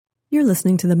You're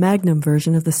listening to the Magnum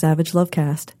version of the Savage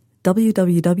Lovecast.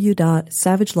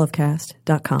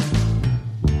 www.savagelovecast.com.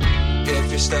 If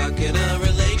you're stuck in a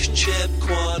relationship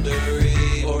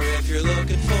quandary, or if you're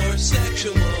looking for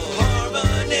sexual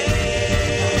harmony,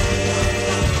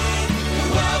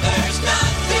 well, there's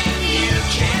nothing you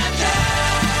can't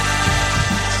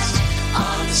ask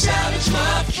on the Savage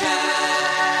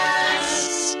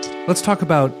Lovecast. Let's talk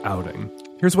about outing.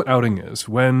 Here's what outing is.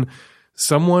 When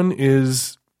someone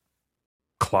is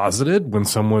closeted, when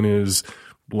someone is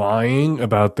lying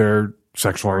about their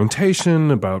sexual orientation,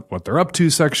 about what they're up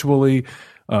to sexually,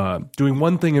 doing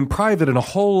one thing in private and a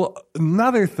whole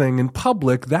another thing in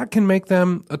public, that can make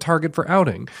them a target for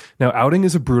outing. Now, outing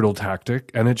is a brutal tactic,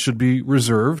 and it should be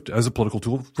reserved as a political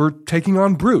tool for taking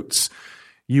on brutes.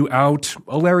 You out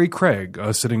a Larry Craig,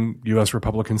 a sitting U.S.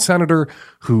 Republican senator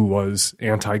who was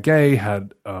anti-gay,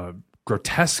 had a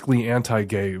grotesquely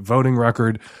anti-gay voting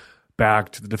record,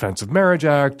 backed the Defense of Marriage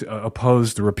Act,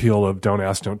 opposed the repeal of Don't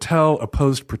Ask, Don't Tell,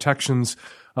 opposed protections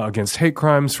against hate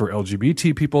crimes for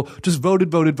LGBT people, just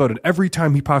voted every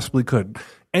time he possibly could.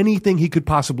 Anything he could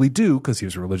possibly do, because he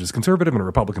was a religious conservative and a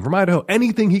Republican from Idaho,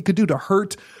 anything he could do to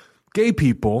hurt gay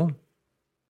people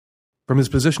from his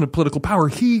position of political power,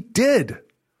 he did.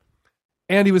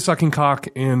 And he was sucking cock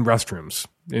in restrooms,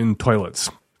 in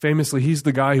toilets. Famously, he's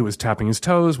the guy who was tapping his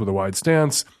toes with a wide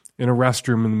stance in a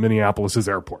restroom in Minneapolis'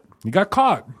 airport. He got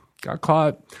caught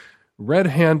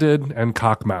red-handed and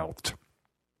cock-mouthed,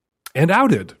 and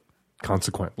outed,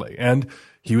 consequently. And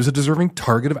he was a deserving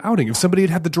target of outing. If somebody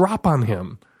had the drop on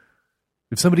him,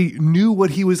 if somebody knew what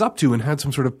he was up to and had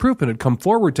some sort of proof and had come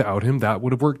forward to out him, that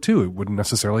would have worked too. It wouldn't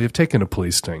necessarily have taken a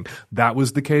police sting. That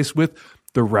was the case with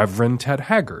the Reverend Ted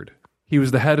Haggard. He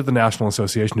was the head of the National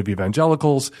Association of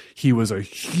Evangelicals. He was a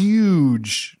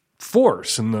huge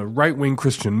force in the right-wing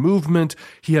Christian movement.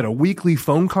 He had a weekly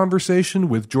phone conversation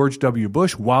with George W.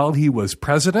 Bush while he was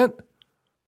president,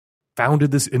 founded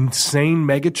this insane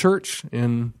megachurch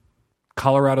in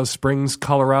Colorado Springs,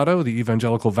 Colorado, the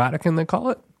Evangelical Vatican, they call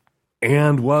it,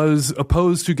 and was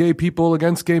opposed to gay people,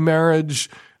 against gay marriage,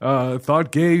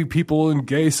 thought gay people and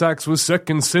gay sex was sick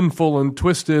and sinful and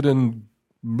twisted and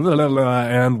blah, blah, blah,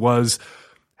 and was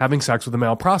having sex with a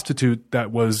male prostitute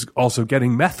that was also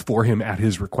getting meth for him at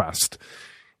his request.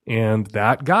 And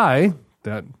that guy,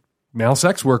 that male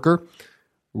sex worker,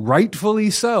 rightfully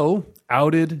so,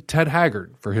 outed Ted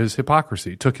Haggard for his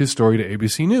hypocrisy, took his story to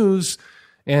ABC News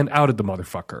and outed the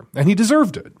motherfucker. And he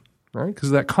deserved it, right? Because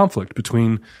of that conflict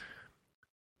between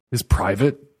his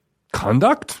private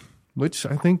conduct, which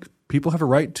I think people have a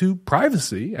right to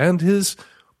privacy, and his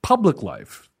public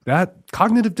life, that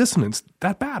cognitive dissonance,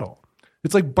 that battle.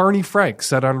 It's like Barney Frank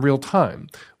said on Real Time.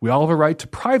 We all have a right to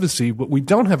privacy. What we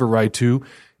don't have a right to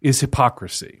is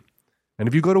hypocrisy. And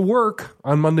if you go to work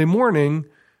on Monday morning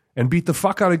and beat the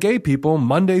fuck out of gay people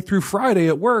Monday through Friday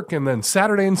at work, and then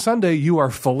Saturday and Sunday you are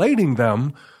filleting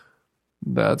them,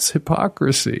 that's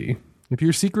hypocrisy. If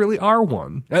you secretly are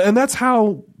one. And that's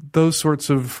how those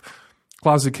sorts of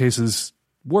closet cases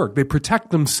work. They protect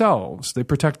themselves. They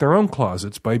protect their own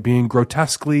closets by being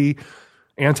grotesquely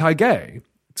anti-gay,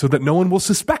 so that no one will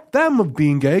suspect them of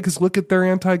being gay, because look at their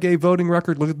anti-gay voting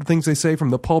record, look at the things they say from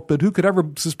the pulpit. Who could ever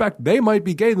suspect they might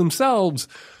be gay themselves?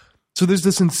 So there's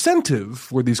this incentive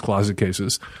for these closet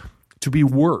cases to be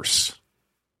worse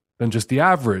than just the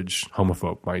average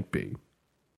homophobe might be.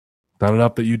 Not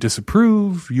enough that you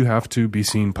disapprove, you have to be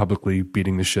seen publicly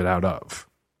beating the shit out of.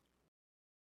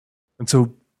 And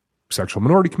so sexual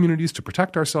minority communities, to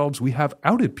protect ourselves, we have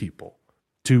outed people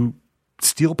to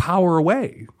steal power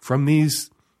away from these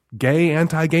gay,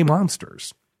 anti-gay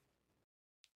monsters.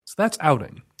 So that's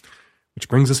outing, which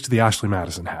brings us to the Ashley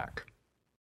Madison hack.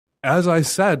 As I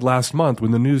said last month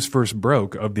when the news first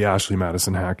broke of the Ashley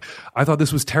Madison hack, I thought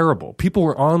this was terrible. People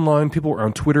were online, people were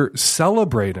on Twitter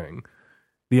celebrating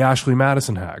the Ashley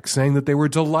Madison hack, saying that they were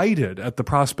delighted at the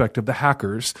prospect of the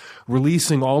hackers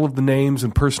releasing all of the names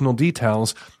and personal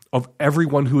details of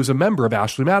everyone who is a member of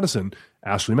Ashley Madison.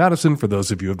 Ashley Madison, for those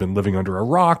of you who have been living under a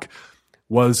rock,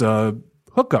 was a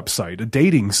hookup site, a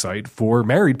dating site for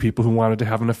married people who wanted to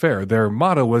have an affair. Their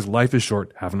motto was, life is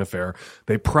short, have an affair.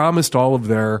 They promised all of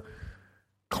their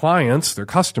clients, their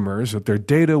customers, that their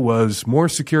data was more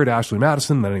secure at Ashley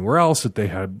Madison than anywhere else, that they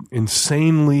had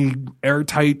insanely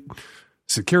airtight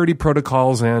security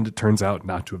protocols, and it turns out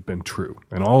not to have been true.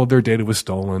 And all of their data was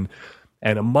stolen.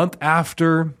 And a month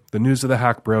after the news of the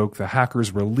hack broke, the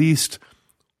hackers released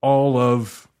all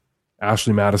of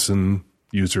Ashley Madison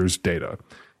users' data.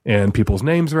 And people's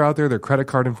names are out there, their credit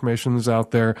card information is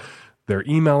out there, their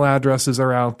email addresses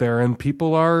are out there, and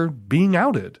people are being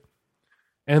outed.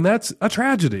 And that's a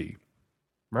tragedy,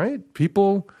 right?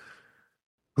 People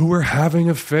who are having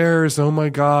affairs. Oh my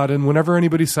God. And whenever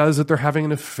anybody says that they're having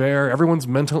an affair, everyone's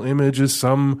mental image is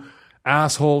some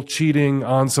asshole cheating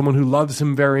on someone who loves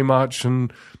him very much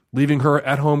and leaving her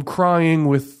at home crying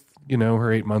with, her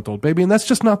 8-month-old baby. And that's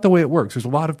just not the way it works. There's a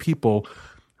lot of people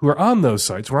who are on those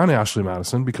sites, who are on Ashley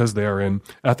Madison, because they are in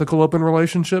ethical open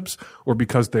relationships or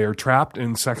because they are trapped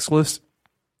in sexless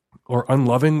or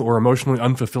unloving or emotionally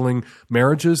unfulfilling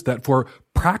marriages that for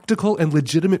practical and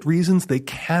legitimate reasons they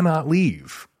cannot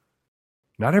leave.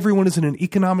 Not everyone is in an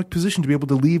economic position to be able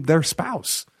to leave their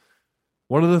spouse.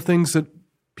 One of the things that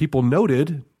people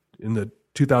noted in the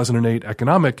 2008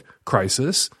 economic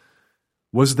crisis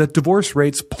was that divorce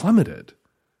rates plummeted.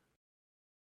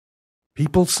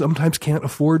 People sometimes can't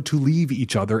afford to leave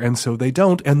each other, and so they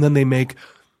don't, and then they make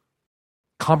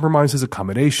compromises,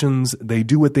 accommodations. They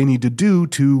do what they need to do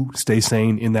to stay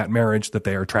sane in that marriage that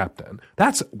they are trapped in.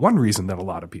 That's one reason that a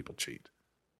lot of people cheat.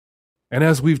 And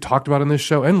as we've talked about on this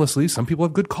show endlessly, some people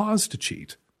have good cause to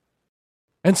cheat.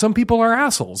 And some people are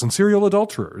assholes and serial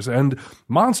adulterers and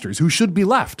monsters who should be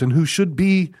left and who should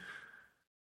be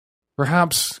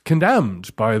perhaps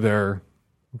condemned by their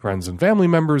friends and family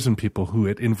members and people who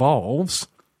it involves.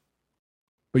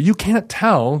 But you can't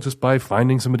tell just by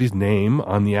finding somebody's name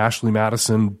on the Ashley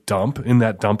Madison dump, in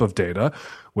that dump of data,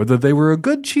 whether they were a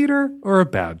good cheater or a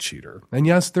bad cheater. And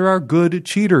yes, there are good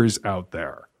cheaters out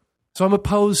there. So I'm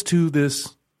opposed to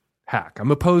this hack.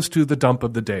 I'm opposed to the dump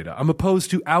of the data. I'm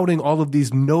opposed to outing all of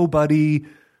these nobody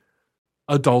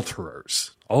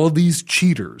adulterers, all of these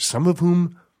cheaters, some of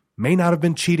whom may not have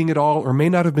been cheating at all or may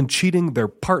not have been cheating their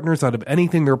partners out of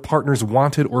anything their partners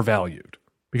wanted or valued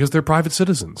because they're private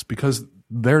citizens, because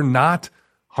they're not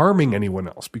harming anyone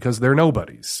else, because they're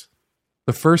nobodies.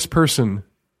 The first person,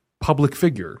 public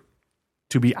figure,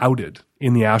 to be outed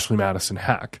in the Ashley Madison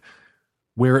hack,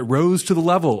 where it rose to the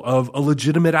level of a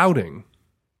legitimate outing,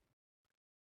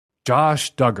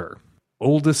 Josh Duggar,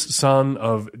 oldest son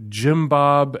of Jim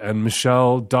Bob and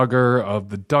Michelle Duggar of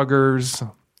the Duggars,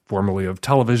 formerly of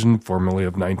television, formerly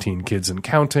of 19 Kids and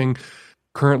Counting,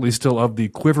 currently still of the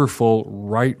quiverful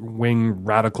right-wing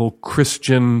radical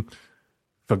Christian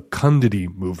fecundity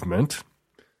movement.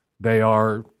 They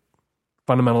are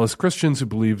fundamentalist Christians who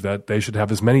believe that they should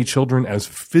have as many children as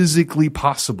physically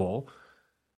possible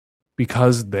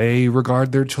because they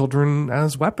regard their children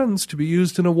as weapons to be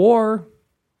used in a war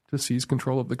to seize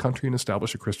control of the country and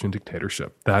establish a Christian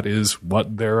dictatorship. That is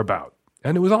what they're about.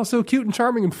 And it was also cute and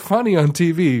charming and funny on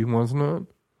TV, wasn't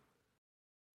it?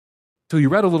 So you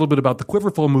read a little bit about the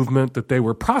quiverful movement that they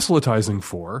were proselytizing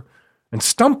for and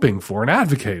stumping for and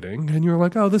advocating, and you're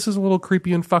like, oh, this is a little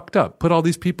creepy and fucked up. Put all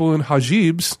these people in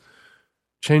hajibs,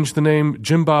 change the name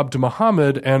Jim Bob to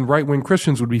Muhammad, and right-wing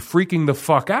Christians would be freaking the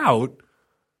fuck out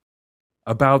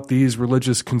about these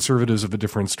religious conservatives of a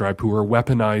different stripe who are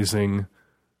weaponizing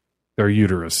their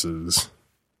uteruses.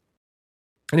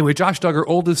 Anyway, Josh Duggar,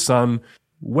 oldest son,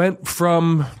 went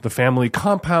from the family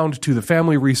compound to the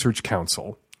Family Research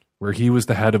Council, where he was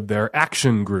the head of their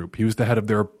action group. He was the head of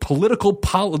their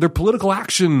political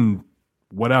action,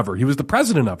 whatever. He was the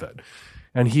president of it.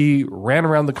 And he ran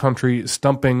around the country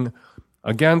stumping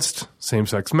against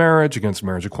same-sex marriage, against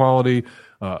marriage equality,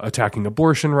 attacking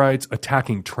abortion rights,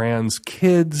 attacking trans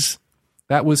kids.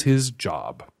 That was his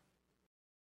job.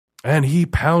 And he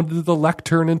pounded the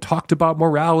lectern and talked about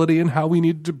morality and how we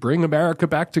needed to bring America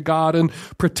back to God and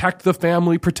protect the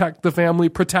family, protect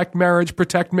marriage,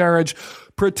 protect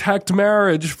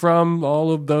marriage from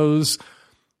all of those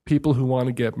people who want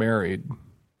to get married,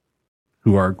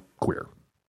 who are queer.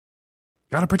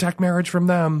 Got to protect marriage from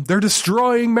them. They're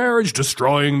destroying marriage,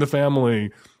 destroying the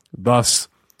family. Thus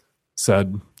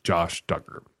said Josh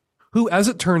Duggar, who, as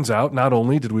it turns out, not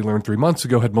only did we learn 3 months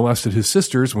ago had molested his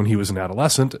sisters when he was an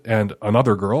adolescent and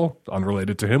another girl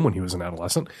unrelated to him when he was an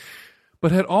adolescent,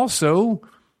 but had also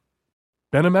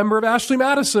been a member of Ashley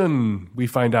Madison, we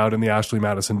find out in the Ashley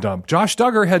Madison dump. Josh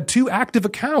Duggar had 2 active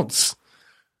accounts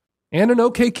and an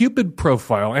OkCupid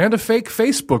profile and a fake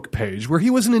Facebook page where he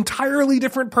was an entirely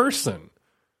different person,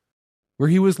 where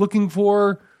he was looking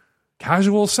for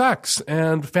casual sex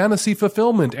and fantasy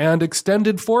fulfillment and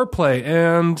extended foreplay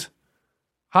and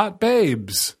hot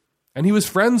babes. And he was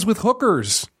friends with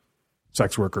hookers,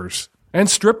 sex workers, and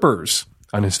strippers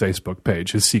on his Facebook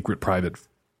page, his secret private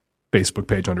Facebook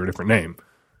page under a different name.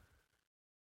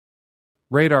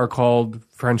 Radar called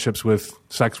friendships with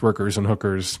sex workers and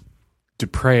hookers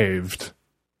depraved.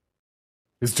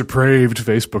 His depraved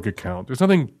Facebook account. There's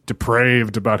nothing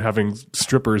depraved about having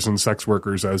strippers and sex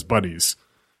workers as buddies.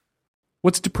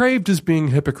 What's depraved is being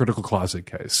a hypocritical closet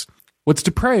case. What's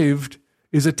depraved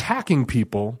is attacking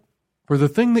people for the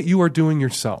thing that you are doing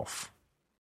yourself.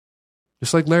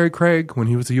 Just like Larry Craig, when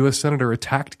he was a U.S. Senator,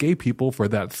 attacked gay people for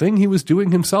that thing he was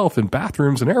doing himself in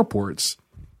bathrooms and airports.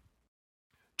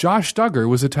 Josh Duggar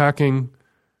was attacking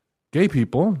gay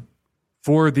people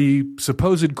for the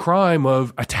supposed crime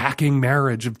of attacking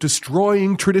marriage, of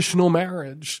destroying traditional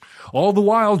marriage. All the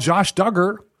while, Josh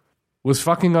Duggar was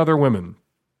fucking other women,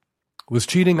 was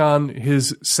cheating on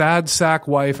his sad sack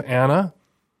wife, Anna,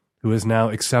 who has now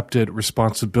accepted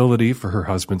responsibility for her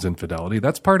husband's infidelity.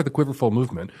 That's part of the Quiverful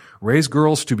movement. Raise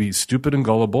girls to be stupid and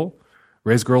gullible.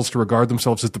 Raise girls to regard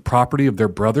themselves as the property of their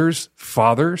brothers,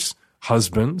 fathers,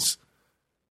 husbands.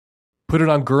 Put it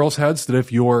on girls' heads that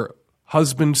if your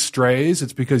husband strays,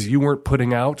 it's because you weren't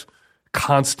putting out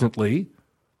constantly,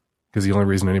 because the only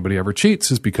reason anybody ever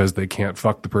cheats is because they can't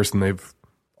fuck the person they've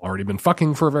already been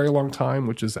fucking for a very long time,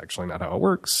 which is actually not how it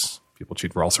works. People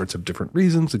cheat for all sorts of different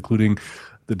reasons, including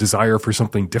the desire for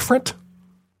something different,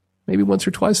 maybe once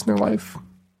or twice in their life.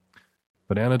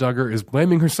 But Anna Duggar is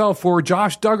blaming herself for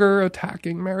Josh Duggar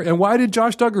attacking marriage. And why did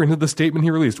Josh Duggar, in the statement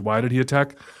he released, why did he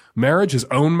attack marriage, his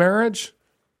own marriage?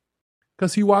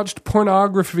 Because he watched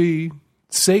pornography.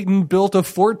 Satan built a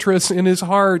fortress in his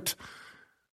heart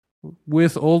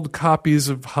with old copies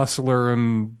of Hustler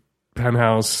and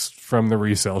Penthouse from the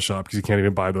resale shop, because you can't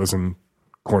even buy those in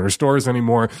corner stores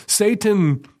anymore.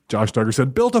 Satan, Josh Duggar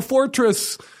said, built a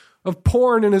fortress of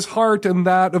porn in his heart, and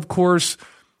that, of course,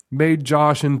 made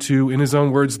Josh into, in his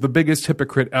own words, the biggest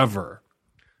hypocrite ever.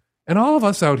 And all of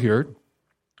us out here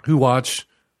who watch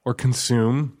or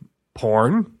consume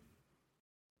porn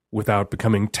without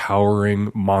becoming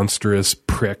towering, monstrous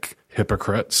prick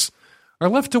hypocrites are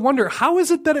left to wonder, how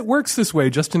is it that it works this way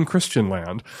just in Christian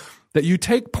land? That you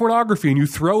take pornography and you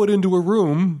throw it into a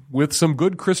room with some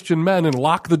good Christian men and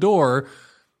lock the door,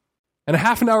 and a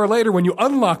half an hour later when you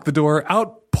unlock the door,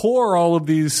 out pour all of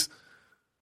these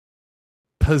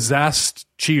possessed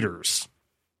cheaters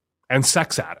and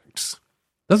sex addicts.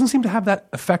 Doesn't seem to have that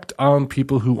effect on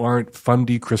people who aren't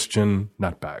fundy Christian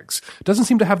nutbags. It doesn't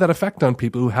seem to have that effect on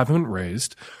people who haven't been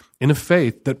raised in a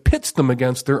faith that pits them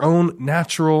against their own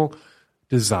natural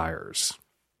desires.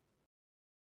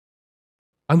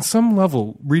 On some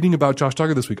level, reading about Josh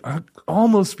Duggar this week, I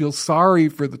almost feel sorry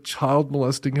for the child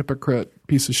molesting hypocrite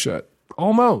piece of shit.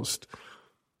 Almost.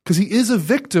 Because he is a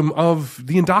victim of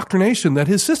the indoctrination that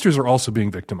his sisters are also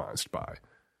being victimized by.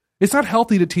 It's not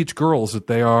healthy to teach girls that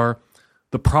they are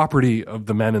the property of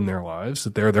the men in their lives,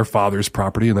 that they're their father's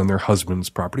property and then their husband's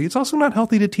property. It's also not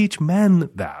healthy to teach men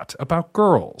that about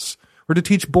girls, or to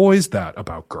teach boys that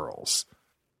about girls.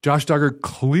 Josh Duggar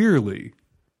clearly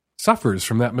suffers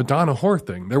from that Madonna whore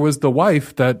thing. There was the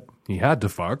wife that he had to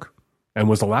fuck and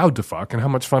was allowed to fuck, and how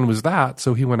much fun was that?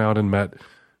 So he went out and met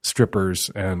strippers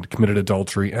and committed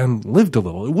adultery and lived a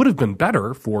little. It would have been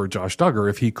better for Josh Duggar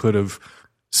if he could have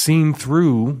seen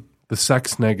through the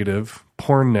sex negative,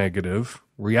 porn negative,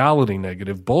 reality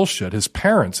negative bullshit his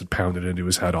parents had pounded into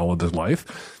his head all of his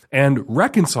life and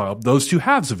reconciled those two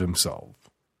halves of himself.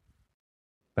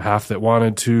 The half that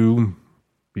wanted to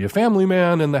be a family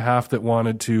man and the half that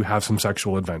wanted to have some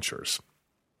sexual adventures.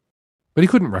 But he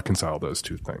couldn't reconcile those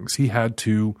two things. He had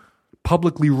to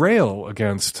publicly rail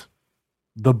against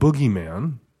the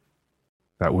boogeyman,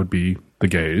 that would be the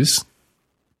gays,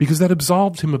 because that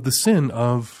absolved him of the sin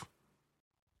of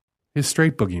his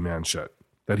straight boogeyman shit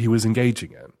that he was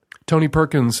engaging in. Tony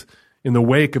Perkins, in the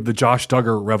wake of the Josh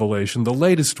Duggar revelation, the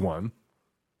latest one,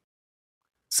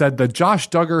 said that Josh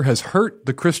Duggar has hurt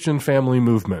the Christian family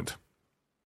movement,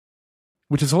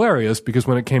 which is hilarious because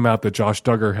when it came out that Josh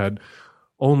Duggar had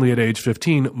only at age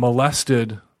 15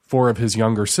 molested 4 of his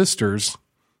younger sisters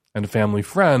and a family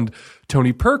friend,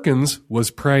 Tony Perkins was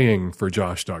praying for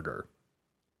Josh Duggar.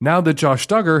 Now that Josh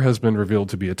Duggar has been revealed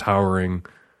to be a towering,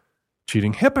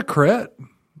 cheating hypocrite,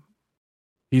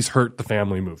 he's hurt the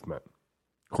family movement,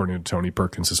 according to Tony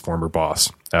Perkins, his former boss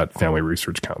at Family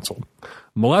Research Council.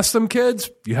 Molest them kids,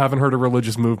 you haven't heard a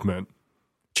religious movement.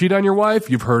 Cheat on your wife,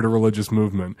 you've heard a religious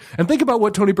movement. And think about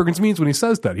what Tony Perkins means when he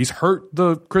says that. He's hurt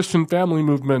the Christian family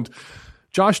movement.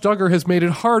 Josh Duggar has made it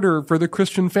harder for the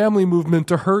Christian family movement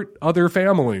to hurt other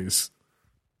families.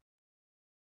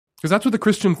 Because that's what the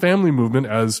Christian family movement,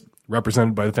 as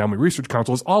represented by the Family Research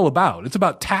Council, is all about. It's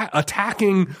about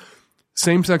attacking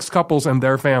same-sex couples and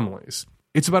their families.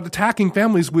 It's about attacking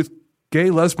families with gay,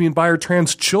 lesbian, bi, or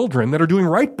trans children that are doing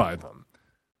right by them.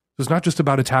 So it's not just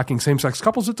about attacking same-sex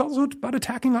couples, it's also about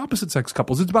attacking opposite-sex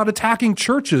couples. It's about attacking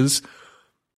churches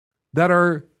that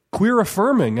are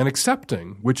queer-affirming and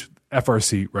accepting, which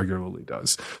FRC regularly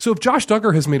does. So if Josh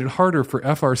Duggar has made it harder for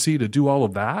FRC to do all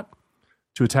of that,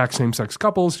 to attack same-sex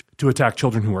couples, to attack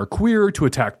children who are queer, to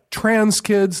attack trans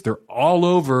kids, they're all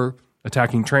over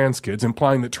attacking trans kids,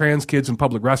 implying that trans kids in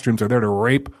public restrooms are there to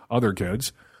rape other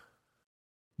kids.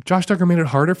 Josh Duggar made it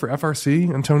harder for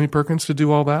FRC and Tony Perkins to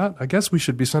do all that. I guess we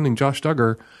should be sending Josh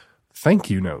Duggar thank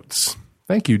you notes.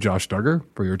 Thank you, Josh Duggar,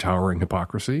 for your towering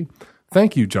hypocrisy.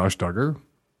 Thank you, Josh Duggar,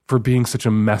 for being such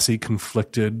a messy,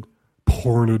 conflicted,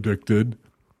 porn-addicted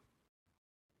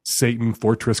Satan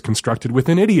fortress constructed with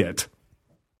an idiot.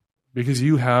 Because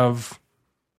you have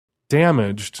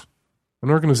damaged an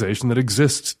organization that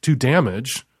exists to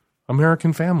damage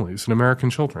American families and American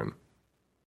children.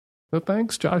 So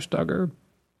thanks, Josh Duggar,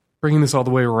 bringing this all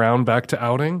the way around back to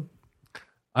outing.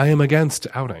 I am against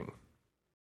outing,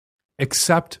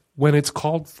 except when it's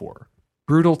called for.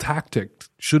 Brutal tactic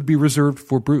should be reserved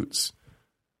for brutes.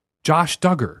 Josh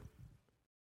Duggar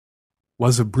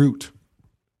was a brute.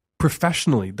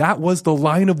 Professionally, that was the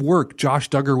line of work Josh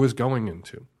Duggar was going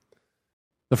into.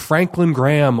 The Franklin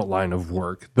Graham line of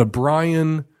work, the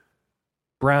Brian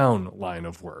Brown line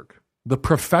of work, the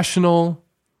professional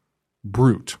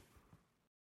brute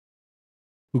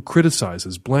who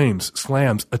criticizes, blames,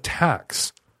 slams,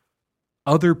 attacks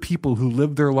other people who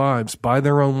live their lives by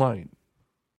their own light,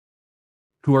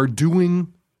 who are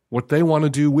doing what they want to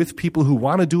do with people who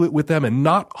want to do it with them and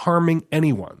not harming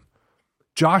anyone.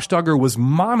 Josh Duggar was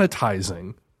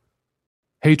monetizing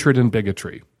hatred and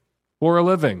bigotry for a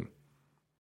living.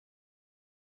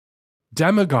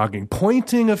 Demagoguing,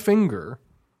 pointing a finger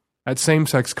at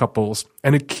same-sex couples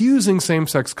and accusing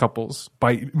same-sex couples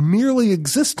by merely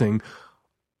existing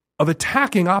of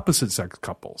attacking opposite-sex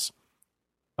couples,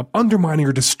 of undermining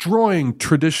or destroying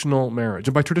traditional marriage.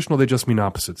 And by traditional, they just mean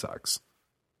opposite sex.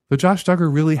 So Josh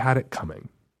Duggar really had it coming.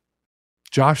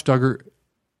 Josh Duggar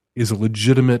is a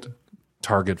legitimate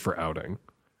target for outing.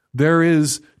 There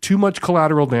is too much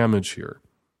collateral damage here.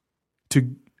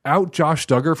 To out Josh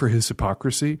Duggar for his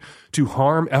hypocrisy, to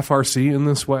harm FRC in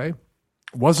this way,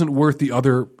 wasn't worth the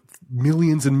other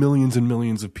millions and millions and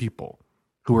millions of people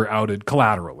who were outed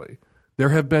collaterally. There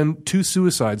have been 2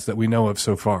 suicides that we know of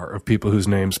so far of people whose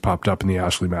names popped up in the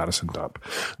Ashley Madison dump.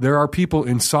 There are people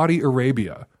in Saudi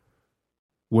Arabia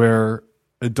where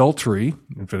adultery,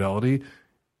 infidelity,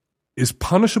 is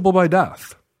punishable by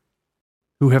death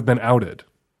who have been outed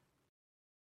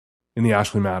in the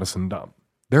Ashley Madison dump.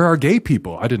 There are gay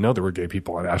people. I didn't know there were gay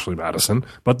people on Ashley Madison,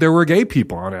 but there were gay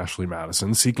people on Ashley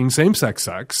Madison seeking same-sex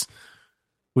sex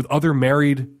with other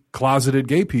married, closeted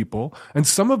gay people. And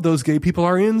some of those gay people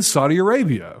are in Saudi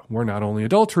Arabia, where not only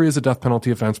adultery is a death penalty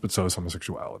offense, but so is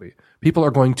homosexuality. People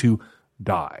are going to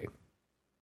die.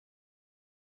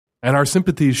 And our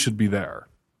sympathies should be there.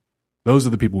 Those are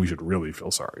the people we should really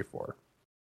feel sorry for.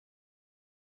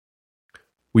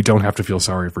 We don't have to feel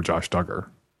sorry for Josh Duggar.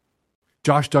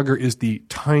 Josh Duggar is the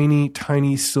tiny,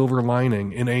 tiny silver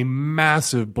lining in a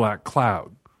massive black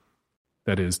cloud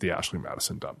that is the Ashley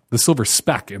Madison dump. The silver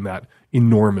speck in that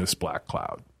enormous black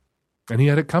cloud. And he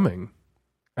had it coming.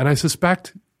 And I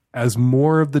suspect as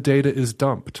more of the data is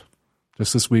dumped,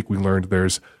 just this week we learned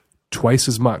there's twice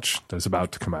as much that's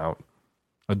about to come out.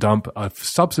 A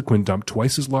subsequent dump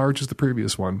twice as large as the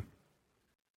previous one.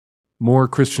 More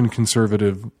Christian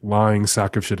conservative lying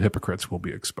sack of shit hypocrites will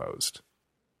be exposed.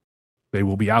 They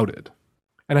will be outed.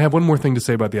 And I have one more thing to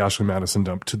say about the Ashley Madison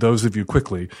dump to those of you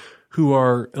quickly who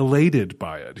are elated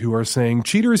by it, who are saying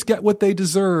cheaters get what they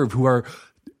deserve, who are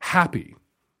happy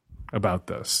about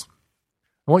this.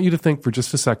 I want you to think for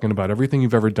just a second about everything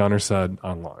you've ever done or said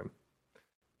online.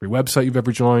 Every website you've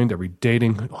ever joined, every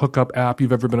dating hookup app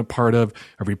you've ever been a part of,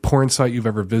 every porn site you've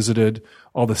ever visited,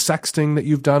 all the sexting that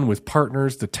you've done with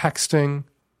partners, the texting.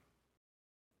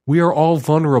 We are all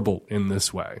vulnerable in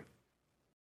this way.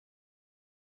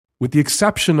 With the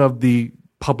exception of the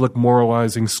public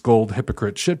moralizing, scold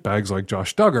hypocrite shitbags like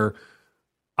Josh Duggar,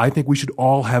 I think we should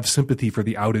all have sympathy for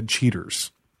the outed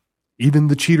cheaters. Even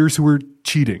the cheaters who were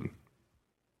cheating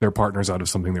their partners out of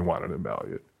something they wanted and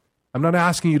valued. I'm not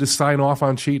asking you to sign off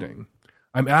on cheating.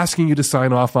 I'm asking you to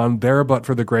sign off on there but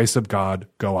for the grace of God,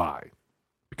 go I.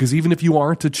 Because even if you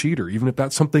aren't a cheater, even if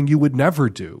that's something you would never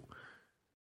do,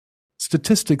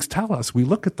 statistics tell us, we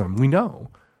look at them, we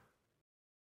know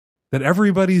that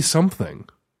everybody's something.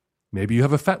 Maybe you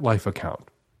have a FetLife account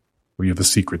or you have a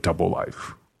secret double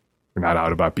life. You're not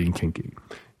out about being kinky.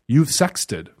 You've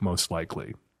sexted, most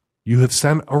likely. You have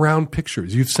sent around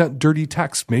pictures. You've sent dirty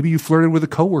texts. Maybe you flirted with a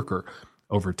coworker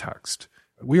over text.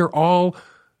 We are all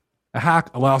a hack,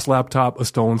 a lost laptop, a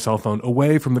stolen cell phone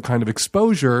away from the kind of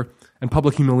exposure and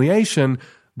public humiliation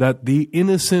that the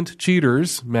innocent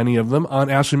cheaters, many of them, on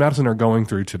Ashley Madison are going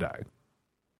through today.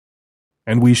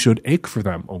 And we should ache for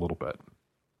them a little bit.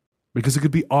 Because it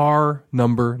could be our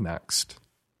number next.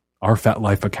 Our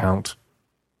FetLife account.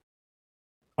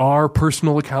 our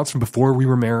personal accounts from before we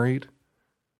were married,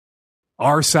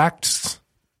 our texts,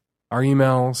 our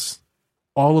emails,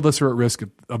 all of us are at risk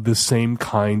of this same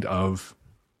kind of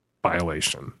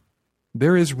violation.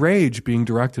 There is rage being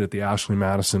directed at the Ashley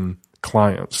Madison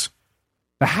clients.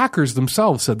 The hackers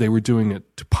themselves said they were doing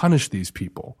it to punish these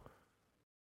people.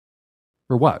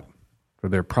 For what? For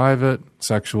their private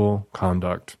sexual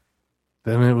conduct.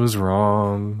 Then it was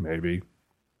wrong, maybe.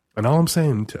 And all I'm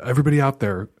saying to everybody out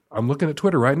there, I'm looking at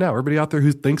Twitter right now, everybody out there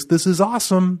who thinks this is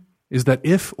awesome, is that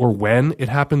if or when it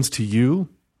happens to you,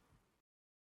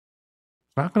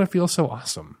 it's not going to feel so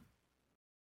awesome.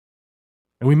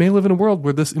 And we may live in a world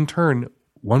where this, in turn,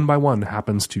 one by one,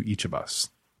 happens to each of us.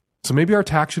 So maybe our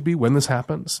tack should be, when this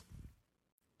happens,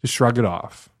 to shrug it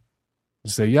off.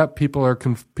 To say, yep, people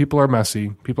are messy,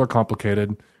 people are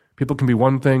complicated, people can be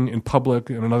one thing in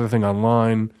public and another thing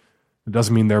online. It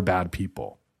doesn't mean they're bad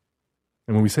people.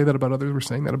 And when we say that about others, we're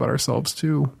saying that about ourselves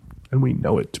too. And we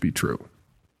know it to be true.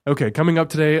 Okay, coming up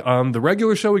today on the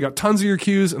regular show, we got tons of your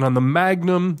cues. And on the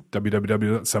Magnum,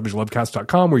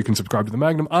 www.savagelovecast.com, where you can subscribe to the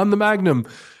Magnum. On the Magnum,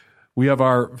 we have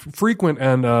our frequent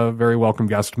and very welcome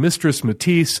guest, Mistress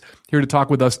Matisse, here to talk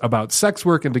with us about sex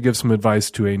work and to give some advice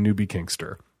to a newbie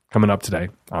kinkster. Coming up today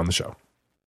on the show.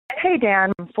 Hey,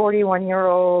 Dan. I'm a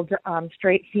 41-year-old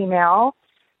straight female,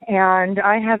 and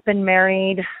I have been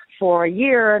married for a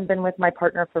year and been with my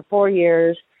partner for 4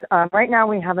 years. Right now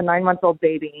we have a 9-month-old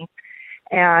baby,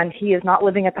 and he is not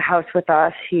living at the house with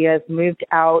us. He has moved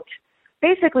out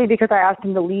basically because I asked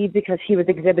him to leave because he was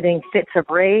exhibiting fits of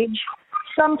rage,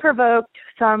 some provoked,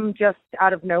 some just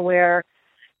out of nowhere.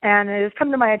 And it has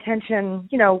come to my attention,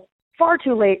 far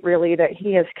too late really, that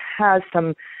he has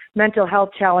some mental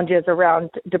health challenges around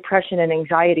depression and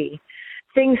anxiety.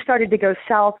 Things started to go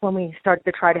south when we started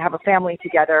to try to have a family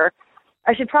together.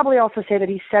 I should probably also say that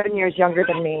he's 7 years younger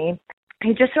than me.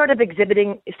 He just started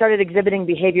exhibiting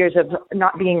behaviors of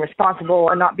not being responsible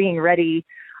and not being ready.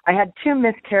 I had 2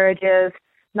 miscarriages,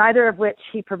 neither of which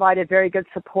he provided very good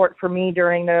support for me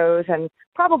during those, and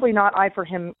probably not I for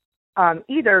him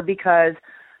either, because,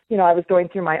 I was going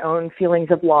through my own feelings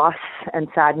of loss and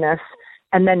sadness,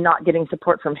 and then not getting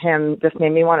support from him just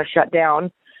made me want to shut down.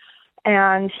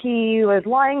 And he was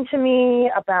lying to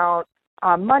me about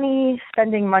money,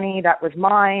 spending money that was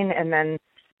mine, and then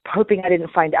hoping I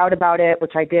didn't find out about it,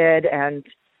 which I did, and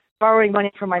borrowing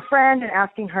money from my friend and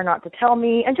asking her not to tell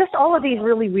me, and just all of these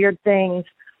really weird things,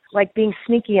 like being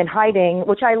sneaky and hiding,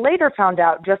 which I later found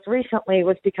out just recently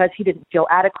was because he didn't feel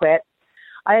adequate.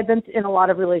 I had been in a lot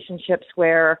of relationships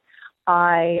where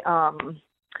I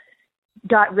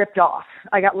got ripped off.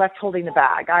 I got left holding the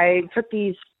bag. I took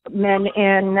these men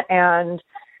in, and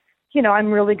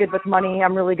I'm really good with money.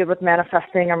 I'm really good with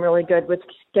manifesting. I'm really good with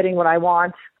getting what I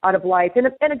want out of life in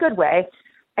a good way.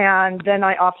 And then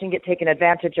I often get taken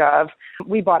advantage of.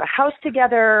 We bought a house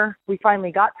together. We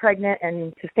finally got pregnant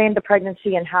and sustained the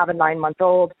pregnancy and have a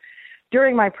 9-month-old.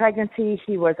 During my pregnancy,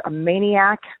 he was a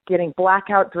maniac, getting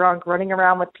blackout drunk, running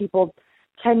around with people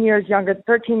 13 years younger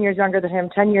than him,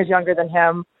 10 years younger than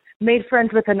him. Made friends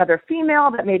with another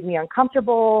female that made me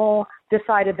uncomfortable,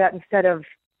 decided that instead of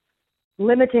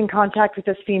limiting contact with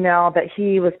this female, that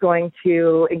he was going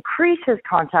to increase his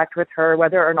contact with her,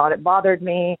 whether or not it bothered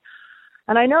me.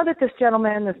 And I know that this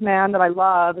gentleman, this man that I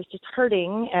love, is just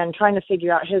hurting and trying to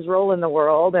figure out his role in the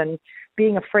world and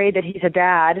being afraid that he's a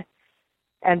dad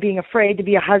and being afraid to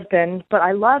be a husband. But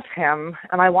I love him,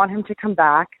 and I want him to come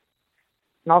back.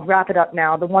 And I'll wrap it up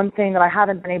now. The one thing that I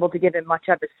haven't been able to give him much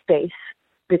of is space,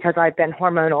 because I've been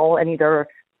hormonal and either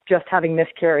just having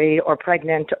miscarried or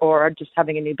pregnant or just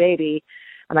having a new baby.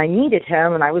 And I needed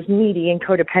him, and I was needy and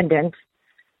codependent.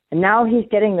 And now he's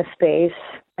getting the space,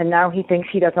 and now he thinks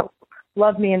he doesn't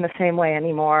love me in the same way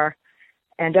anymore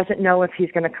and doesn't know if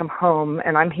he's going to come home.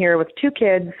 And I'm here with 2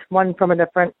 kids, one from a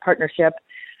different partnership,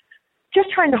 just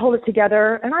trying to hold it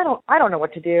together. And I don't know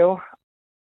what to do.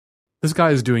 This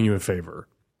guy is doing you a favor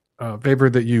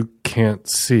that you can't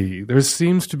see. There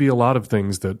seems to be a lot of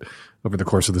things that over the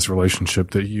course of this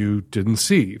relationship that you didn't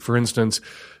see. For instance,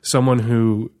 someone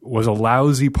who was a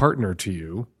lousy partner to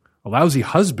you, a lousy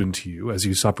husband to you as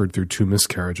you suffered through 2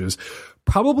 miscarriages,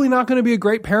 probably not going to be a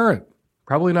great parent,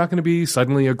 probably not going to be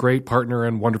suddenly a great partner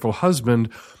and wonderful husband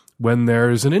when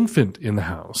there's an infant in the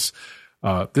house.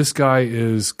 This guy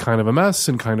is kind of a mess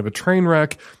and kind of a train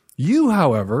wreck. You,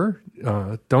 however,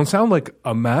 don't sound like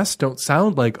a mess, don't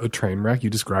sound like a train wreck. You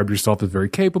described yourself as very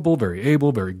capable, very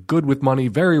able, very good with money,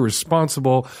 very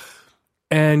responsible.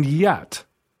 And yet,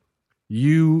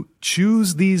 you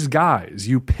choose these guys.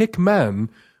 You pick men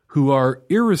who are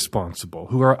irresponsible,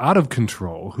 who are out of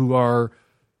control, who are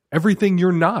everything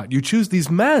you're not. You choose these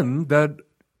men that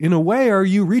in a way, are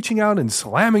you reaching out and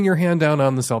slamming your hand down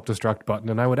on the self-destruct button?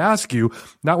 And I would ask you,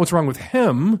 not what's wrong with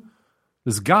him.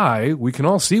 This guy, we can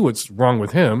all see what's wrong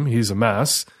with him. He's a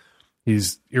mess.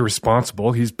 He's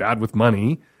irresponsible. He's bad with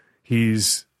money.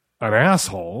 He's an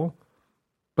asshole.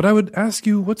 But I would ask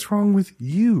you, what's wrong with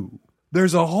you?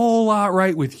 There's a whole lot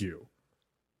right with you.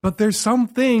 But there's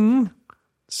something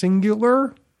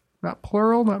singular, not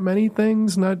plural, not many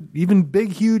things, not even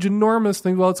big, huge, enormous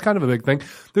things. Well, it's kind of a big thing.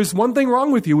 There's one thing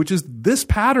wrong with you, which is this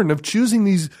pattern of choosing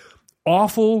these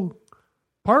awful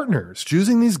partners,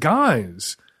 choosing these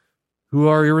guys who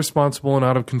are irresponsible and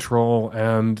out of control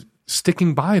and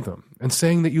sticking by them and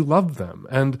saying that you love them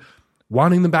and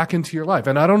wanting them back into your life.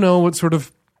 And I don't know what sort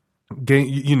of game,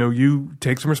 you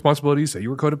take some responsibility, you say you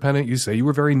were codependent, you say you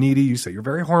were very needy, you say you're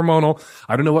very hormonal.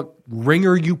 I don't know what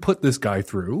ringer you put this guy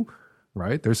through,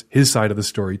 right? There's his side of the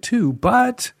story too,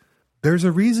 but there's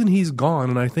a reason he's gone,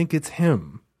 and I think it's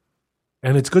him.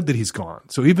 And it's good that he's gone.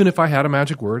 So even if I had a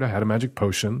magic word, I had a magic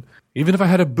potion, even if I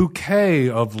had a bouquet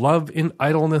of love in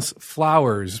idleness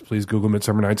flowers, please Google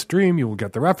Midsummer Night's Dream, you will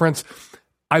get the reference,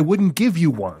 I wouldn't give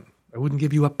you one. I wouldn't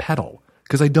give you a petal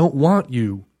because I don't want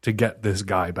you to get this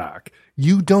guy back.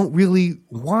 You don't really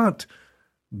want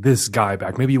this guy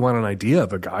back. Maybe you want an idea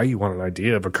of a guy, you want an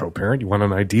idea of a co-parent, you want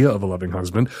an idea of a loving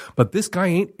husband, but this guy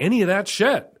ain't any of that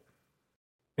shit.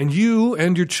 And you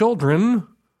and your children,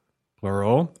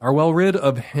 plural, are well rid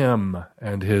of him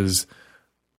and his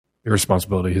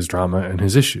irresponsibility, his drama, and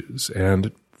his issues.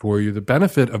 And for the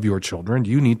benefit of your children,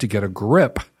 you need to get a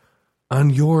grip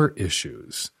on your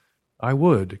issues. I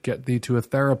would get thee to a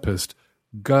therapist.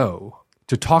 Go.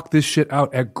 To talk this shit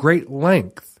out at great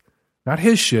length. Not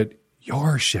his shit,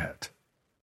 your shit.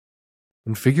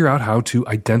 And figure out how to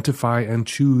identify and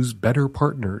choose better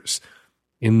partners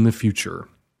in the future.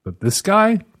 But this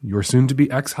guy, your soon-to-be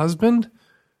ex-husband,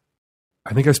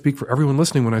 I think I speak for everyone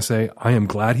listening when I say, I am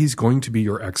glad he's going to be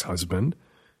your ex-husband.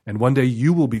 And one day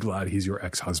you will be glad he's your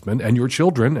ex-husband. And your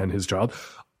children and his child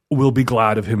will be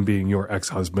glad of him being your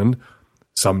ex-husband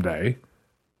someday.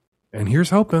 And here's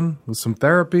hoping, with some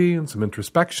therapy and some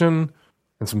introspection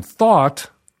and some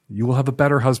thought, you will have a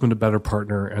better husband, a better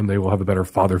partner, and they will have a better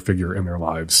father figure in their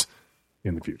lives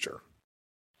in the future.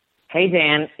 Hey,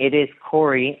 Dan. It is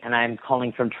Corey, and I'm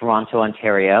calling from Toronto,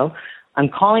 Ontario. I'm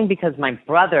calling because my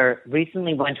brother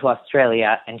recently went to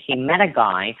Australia, and he met a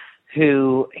guy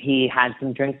who he had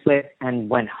some drinks with and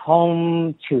went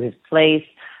home to his place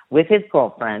with his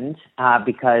girlfriend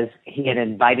because he had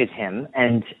invited him,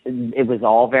 and it was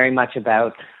all very much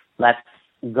about let's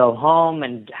go home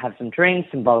and have some drinks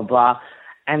and blah, blah, blah.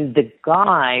 And the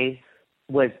guy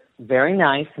was very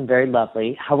nice and very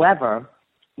lovely. However,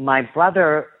 my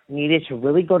brother needed to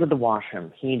really go to the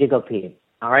washroom. He needed to go pee.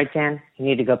 All right, Dan? He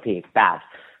needed to go pee. Bad.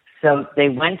 So they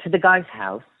went to the guy's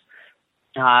house,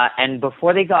 and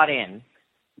before they got in,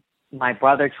 my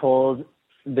brother told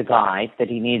the guy that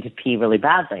he needed to pee really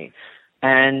badly.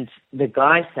 And the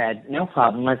guy said, no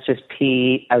problem, let's just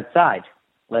pee outside.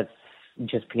 Let's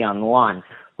just pee on the lawn.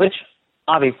 Which,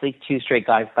 obviously, two straight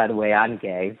guys, by the way, I'm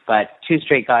gay, but two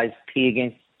straight guys pee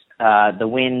against the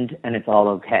wind, and it's all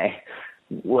okay.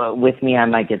 With me, I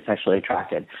might get sexually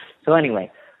attracted. So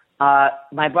anyway,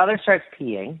 my brother starts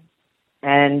peeing,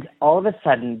 and all of a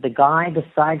sudden, the guy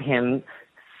beside him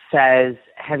says,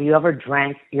 have you ever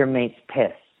drank your mate's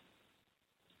piss?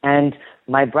 And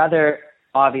my brother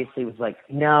obviously was like,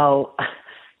 no,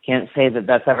 can't say that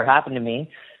that's ever happened to me.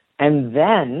 And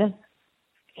then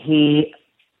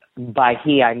by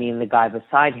he, I mean the guy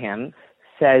beside him,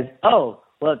 says, oh,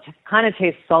 well, it kind of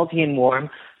tastes salty and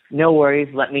warm. No worries,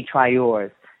 let me try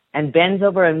yours. And bends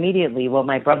over immediately while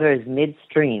my brother is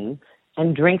midstream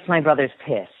and drinks my brother's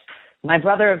piss. My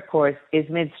brother, of course, is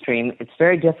midstream. It's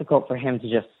very difficult for him to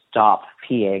just stop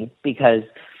peeing because,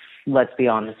 let's be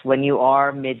honest, when you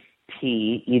are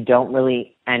mid-pee, you don't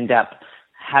really end up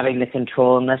having the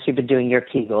control unless you've been doing your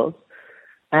Kegels.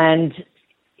 And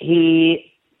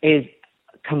he is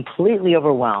completely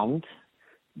overwhelmed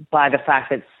by the fact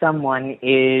that someone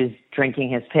is drinking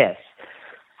his piss.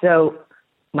 So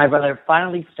my brother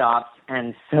finally stops,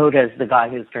 and so does the guy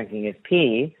who's drinking his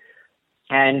pee.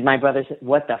 And my brother says,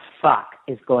 what the fuck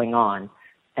is going on?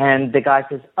 And the guy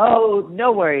says, oh,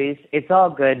 no worries. It's all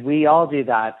good. We all do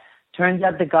that. Turns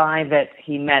out the guy that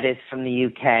he met is from the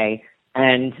UK,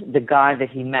 and the guy that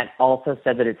he met also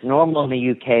said that it's normal in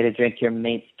the UK to drink your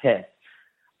mate's piss.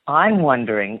 I'm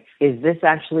wondering, is this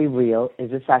actually real?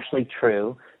 Is this actually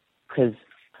true? Because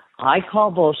I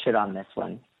call bullshit on this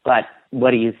one, but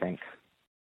what do you think?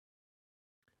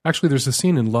 Actually, there's a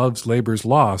scene in Love's Labor's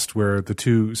Lost where the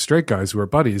two straight guys who are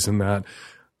buddies in that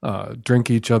drink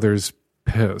each other's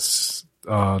piss.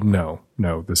 no,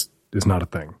 this is not a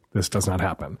thing. This does not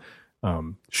happen.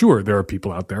 Sure, there are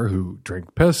people out there who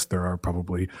drink piss. There are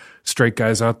probably straight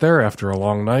guys out there after a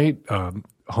long night,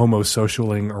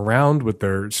 homosocialing around with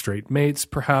their straight mates,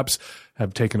 perhaps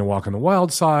have taken a walk on the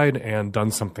wild side and done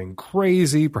something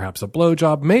crazy, perhaps a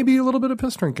blowjob, maybe a little bit of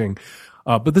piss drinking.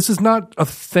 But this is not a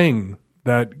thing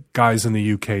that guys in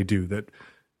the UK do, that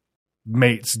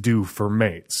mates do for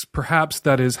mates. Perhaps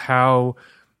that is how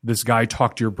this guy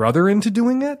talked your brother into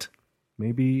doing it.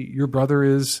 Maybe your brother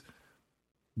is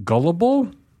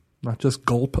gullible, not just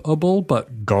gulpable,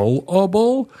 but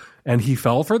gullible, and he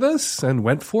fell for this and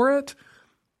went for it.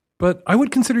 But I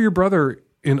would consider your brother,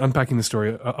 in unpacking the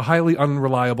story, a highly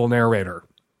unreliable narrator,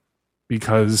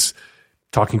 because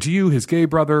talking to you, his gay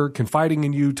brother, confiding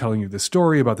in you, telling you this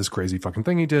story about this crazy fucking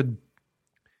thing he did,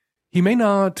 he may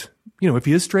not, if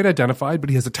he is straight identified, but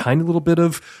he has a tiny little bit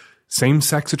of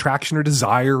same-sex attraction or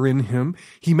desire in him,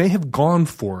 he may have gone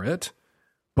for it,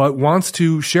 but wants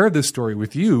to share this story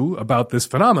with you about this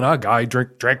phenomena. Guy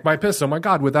drank my piss, oh my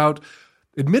God, without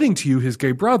admitting to you, his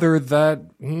gay brother, that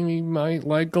he might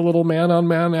like a little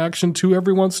man-on-man action too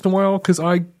every once in a while, because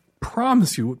I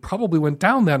promise you what probably went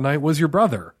down that night was your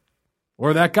brother.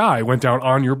 Or that guy went down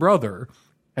on your brother.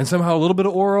 And somehow a little bit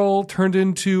of oral turned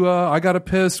into, I got to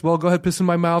piss. Well, go ahead, piss in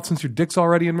my mouth since your dick's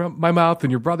already in my mouth.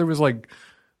 And your brother was like,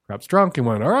 perhaps drunk, and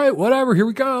went, all right, whatever, here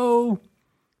we go.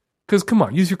 Because, come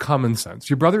on, use your common sense.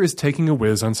 Your brother is taking a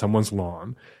whiz on someone's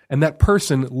lawn, and that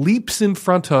person leaps in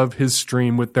front of his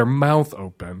stream with their mouth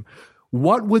open.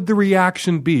 What would the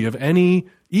reaction be of any,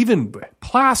 even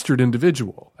plastered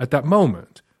individual at that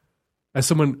moment? As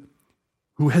someone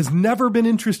who has never been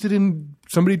interested in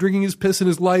somebody drinking his piss in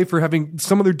his life or having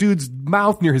some other dude's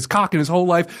mouth near his cock in his whole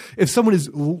life, if someone is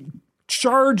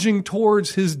charging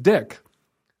towards his dick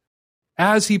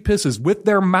as he pisses with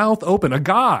their mouth open, a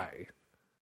guy,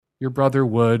 your brother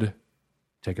would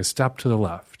take a step to the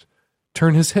left,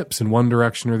 turn his hips in one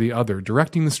direction or the other,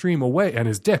 directing the stream away and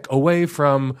his dick away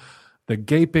from the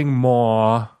gaping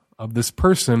maw of this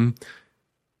person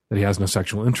that he has no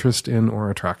sexual interest in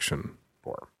or attraction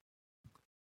for.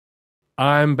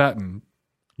 I'm betting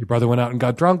your brother went out and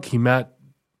got drunk. He met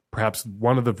perhaps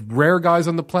one of the rare guys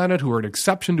on the planet who are an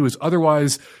exception to his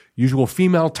otherwise usual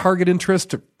female target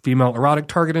interest, female erotic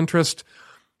target interest,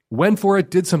 went for it,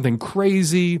 did something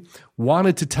crazy,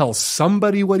 wanted to tell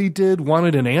somebody what he did,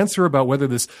 wanted an answer about whether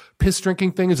this piss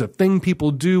drinking thing is a thing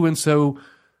people do, and so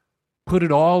put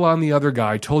it all on the other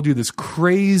guy, told you this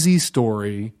crazy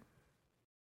story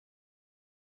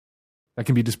that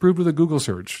can be disproved with a Google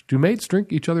search. Do mates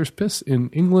drink each other's piss in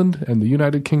England and the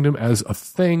United Kingdom as a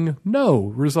thing? No.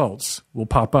 Results will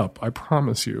pop up, I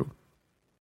promise you.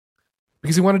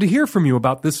 Because he wanted to hear from you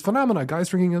about this phenomena, guys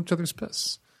drinking each other's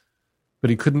piss. But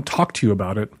he couldn't talk to you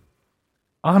about it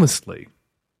honestly,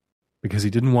 because he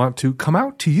didn't want to come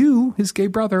out to you, his gay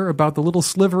brother, about the little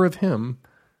sliver of him,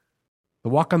 the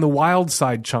walk on the wild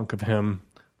side chunk of him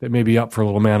that may be up for a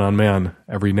little man-on-man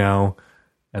every now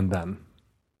and then.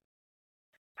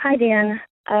 Hi, Dan.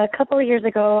 A couple of years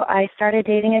ago, I started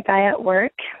dating a guy at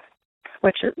work,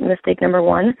 which is mistake number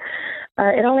one.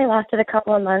 It only lasted a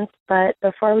couple of months, but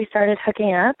before we started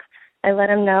hooking up, I let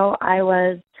him know I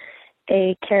was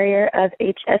a carrier of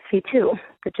HSV2,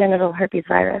 the genital herpes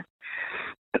virus.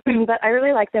 But I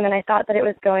really liked him, and I thought that it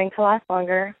was going to last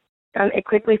longer. It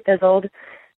quickly fizzled,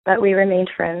 but we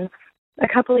remained friends. A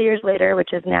couple of years later,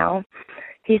 which is now,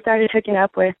 he started hooking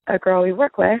up with a girl we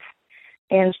work with,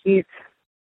 and she's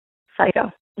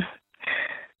psycho.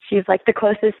 She's like the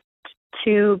closest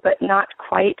to, but not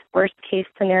quite, worst case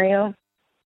scenario.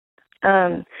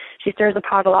 She stirs the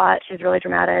pot a lot. She's really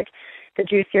dramatic. The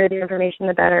juicier the information,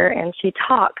 the better, and she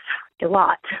talks a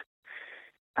lot.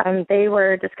 They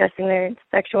were discussing their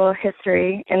sexual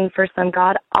history, and for some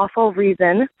god-awful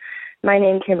reason, my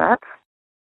name came up.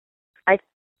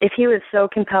 If he was so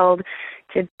compelled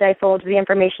to divulge the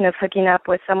information of hooking up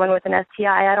with someone with an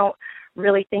STI, I don't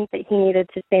really think that he needed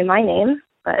to say my name,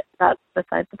 but that's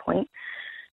besides the point.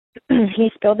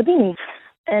 He spilled the beans,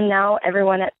 and now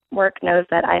everyone at work knows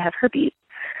that I have herpes.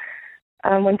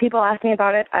 When people ask me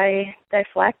about it, I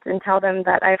deflect and tell them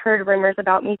that I've heard rumors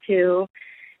about me too,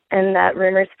 and that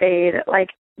rumors fade. Like,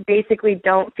 basically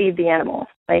don't feed the animal.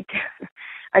 Like,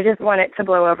 I just want it to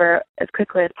blow over as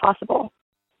quickly as possible.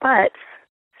 But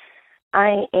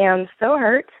I am so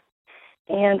hurt,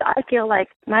 and I feel like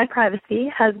my privacy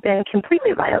has been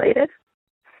completely violated.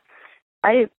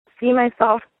 I see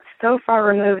myself so far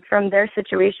removed from their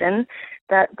situation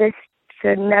that this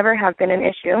should never have been an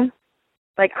issue.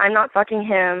 Like, I'm not fucking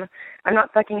him, I'm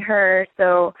not fucking her,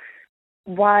 so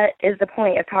what is the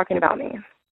point of talking about me?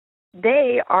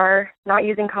 they are not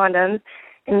using condoms,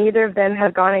 and neither of them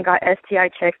have gone and got STI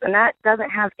checks, and that doesn't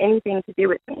have anything to do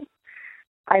with me.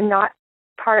 I'm not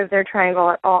part of their triangle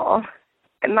at all.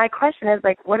 And my question is,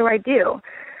 like, what do I do?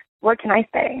 What can I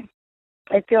say?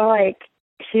 I feel like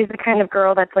she's the kind of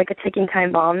girl that's like a ticking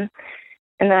time bomb,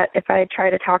 and that if I try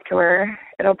to talk to her,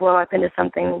 it'll blow up into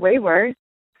something way worse.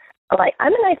 Like,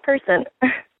 I'm a nice person.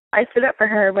 I stood up for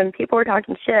her when people were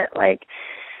talking shit. Like,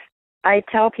 I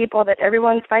tell people that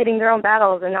everyone's fighting their own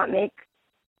battles and not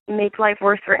make life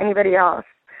worse for anybody else.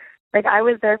 Like, I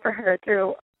was there for her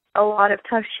through a lot of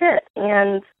tough shit,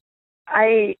 and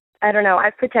I don't know,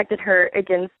 I've protected her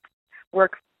against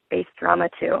work-based drama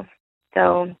too.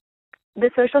 So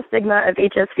the social stigma of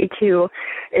HSV2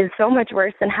 is so much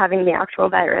worse than having the actual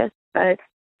virus, but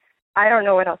I don't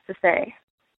know what else to say.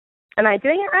 Am I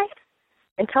doing it right?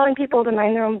 And telling people to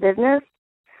mind their own business?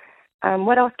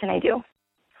 What else can I do?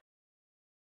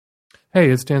 Hey,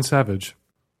 it's Dan Savage.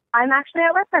 I'm actually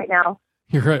at work right now.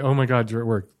 You're right. Oh my God, you're at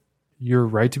work. You're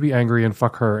right to be angry and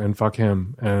fuck her and fuck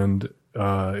him. And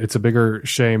it's a bigger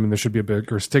shame, and there should be a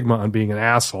bigger stigma on being an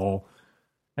asshole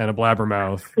and a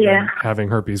blabbermouth and having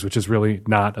herpes, which is really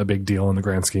not a big deal in the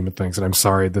grand scheme of things. And I'm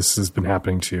sorry this has been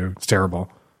happening to you. It's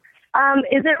terrible.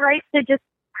 Is it right to just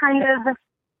kind of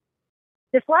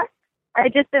deflect? I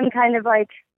just am kind of like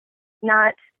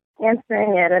not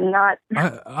answering it and not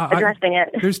addressing it.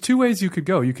 There's two ways you could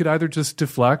go. You could either just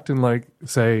deflect and like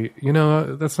say,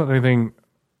 that's not anything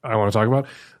I want to talk about.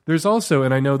 There's also,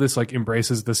 and I know this like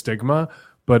embraces the stigma,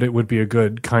 but it would be a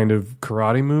good kind of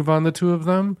karate move on the two of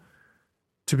them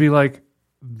to be like,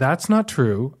 that's not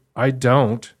true. I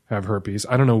don't have herpes.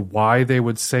 I don't know why they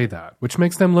would say that, which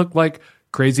makes them look like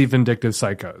crazy vindictive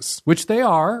psychos, which they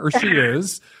are, or she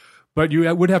is. But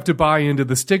you would have to buy into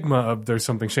the stigma of there's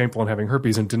something shameful in having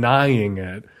herpes and denying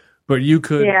it. But you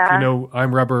could,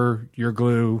 I'm rubber, you're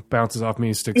glue, bounces off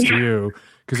me, sticks to you.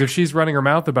 Because if she's running her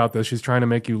mouth about this, she's trying to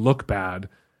make you look bad.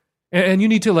 And you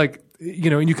need to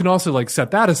and you can also like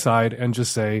set that aside and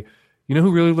just say,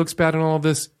 who really looks bad in all of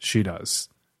this? She does.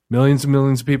 Millions and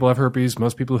millions of people have herpes.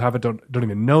 Most people who have it don't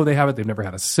even know they have it. They've never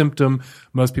had a symptom.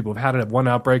 Most people have had it at one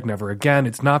outbreak, never again.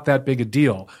 It's not that big a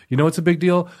deal. You know what's a big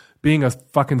deal? Being a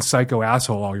fucking psycho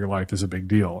asshole all your life is a big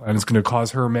deal. And it's going to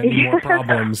cause her many more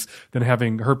problems than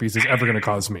having herpes is ever going to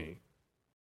cause me.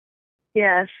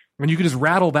 Yes. And you can just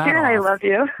rattle that off. I love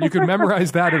you. You can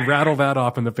memorize that and rattle that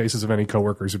off in the faces of any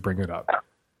coworkers who bring it up.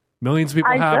 Millions of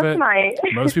people have it. Might.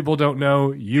 Most people don't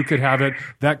know. You could have it.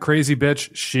 That crazy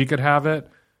bitch, she could have it.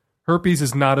 Herpes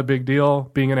is not a big deal.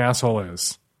 Being an asshole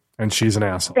is. And she's an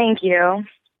asshole. Thank you.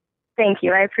 Thank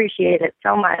you. I appreciate it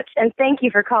so much. And thank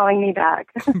you for calling me back.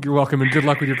 You're welcome, and good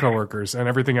luck with your coworkers and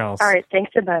everything else. All right.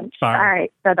 Thanks a bunch. Bye. All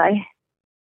right. Bye-bye.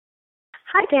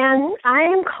 Hi, Dan. I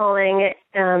am calling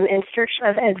in search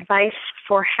of advice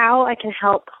for how I can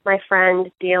help my friend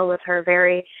deal with her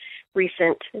very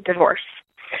recent divorce.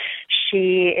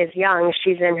 She is young.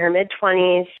 She's in her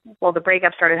mid-20s. Well, the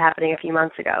breakup started happening a few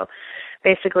months ago.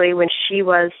 Basically, when she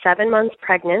was 7 months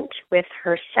pregnant with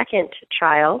her second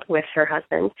child with her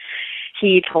husband,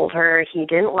 he told her he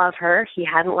didn't love her. He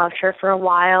hadn't loved her for a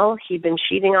while. He'd been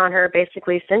cheating on her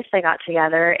basically since they got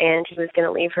together, and he was going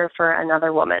to leave her for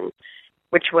another woman,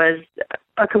 which was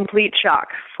a complete shock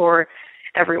for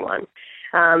everyone.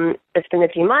 It's been a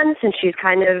few months, and she's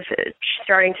kind of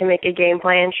starting to make a game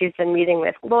plan. She's been meeting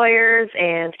with lawyers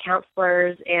and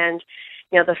counselors, and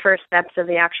the first steps of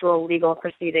the actual legal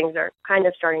proceedings are kind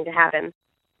of starting to happen.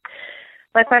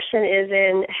 My question is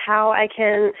in how I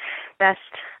can best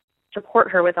support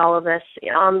her with all of this.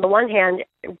 On the one hand,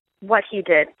 what he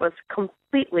did was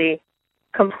completely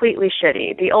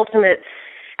shitty, the ultimate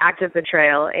act of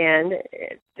betrayal, and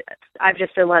I've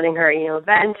just been letting her,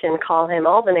 vent and call him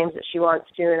all the names that she wants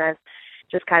to, and I've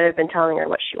just kind of been telling her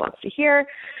what she wants to hear.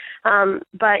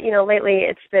 But, lately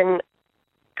it's been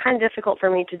kind of difficult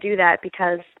for me to do that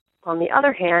because, on the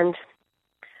other hand,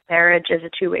 marriage is a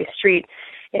two-way street,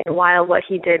 and while what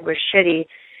he did was shitty,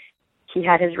 he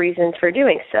had his reasons for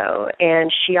doing so,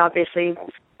 and she obviously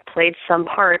played some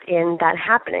part in that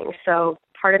happening. So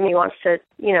part of me wants to,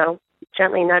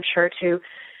 gently nudge her to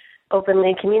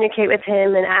openly communicate with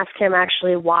him and ask him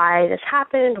actually why this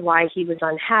happened, why he was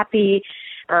unhappy,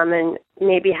 and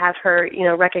maybe have her,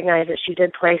 recognize that she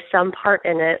did play some part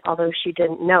in it, although she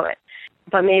didn't know it.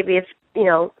 But maybe it's,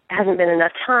 hasn't been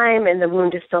enough time and the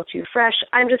wound is still too fresh.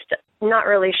 I'm just not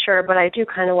really sure, but I do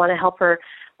kind of want to help her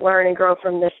learn and grow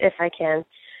from this if I can.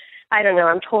 I don't know.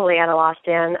 I'm totally at a loss,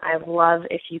 Dan. I'd love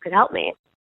if you could help me.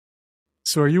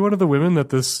 So are you one of the women that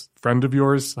this friend of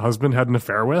yours' husband had an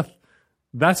affair with?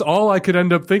 That's all I could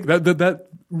end up thinking.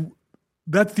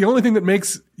 that's the only thing that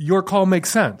makes your call make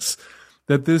sense.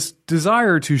 That this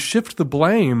desire to shift the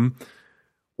blame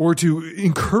or to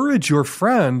encourage your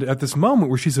friend at this moment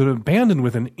where she's abandoned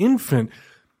with an infant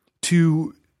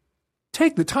to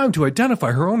take the time to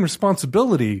identify her own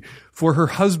responsibility for her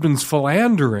husband's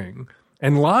philandering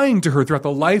and lying to her throughout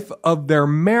the life of their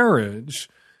marriage.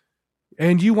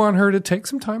 And you want her to take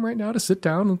some time right now to sit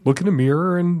down and look in a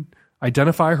mirror and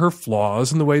identify her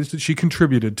flaws and the ways that she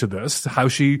contributed to this, how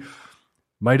she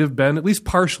might have been, at least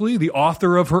partially, the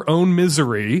author of her own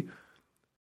misery.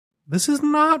 This is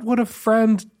not what a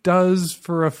friend does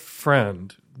for a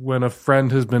friend when a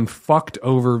friend has been fucked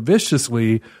over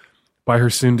viciously by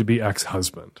her soon-to-be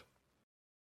ex-husband.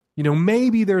 You know,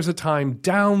 maybe there's a time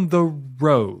down the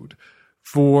road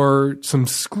for some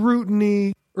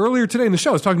scrutiny. Earlier today in the show,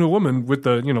 I was talking to a woman with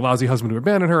the lousy husband who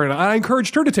abandoned her, and I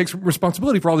encouraged her to take some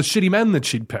responsibility for all the shitty men that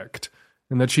she'd picked,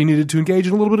 and that she needed to engage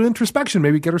in a little bit of introspection,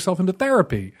 maybe get herself into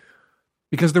therapy,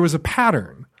 because there was a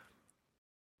pattern.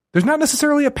 There's not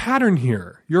necessarily a pattern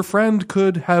here. Your friend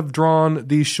could have drawn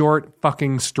the short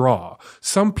fucking straw.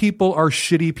 Some people are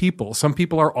shitty people. Some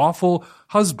people are awful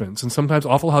husbands, and sometimes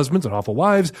awful husbands and awful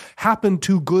wives happen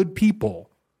to good people.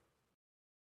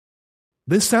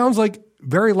 This sounds like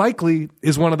very likely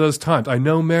is one of those times. I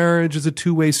know marriage is a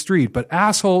two-way street, but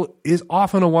asshole is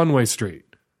often a one-way street.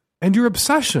 And your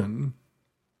obsession,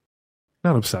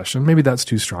 not obsession, maybe that's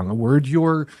too strong a word,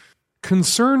 your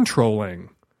concern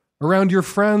trolling around your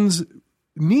friend's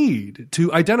need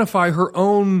to identify her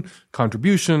own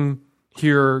contribution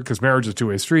here, because marriage is a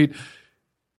two-way street,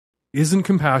 isn't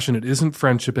compassion, it isn't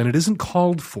friendship, and it isn't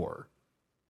called for.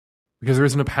 Because there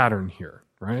isn't a pattern here,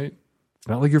 right? It's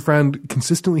not like your friend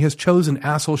consistently has chosen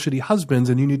asshole shitty husbands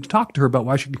and you need to talk to her about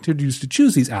why she continues to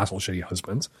choose these asshole shitty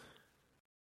husbands.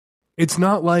 It's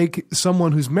not like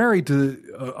someone who's married to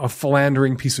a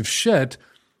philandering piece of shit,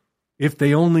 if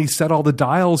they only set all the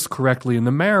dials correctly in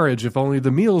the marriage, if only the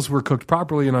meals were cooked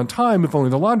properly and on time, if only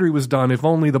the laundry was done, if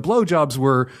only the blowjobs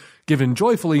were given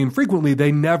joyfully and frequently,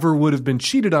 they never would have been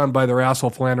cheated on by their asshole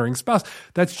philandering spouse.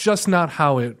 That's just not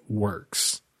how it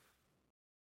works.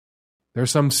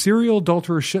 There's some serial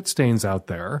adulterous shit stains out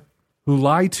there who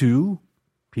lie to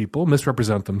people,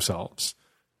 misrepresent themselves,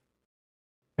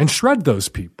 and shred those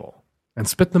people and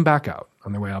spit them back out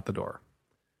on their way out the door.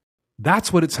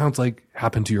 That's what it sounds like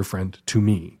happened to your friend to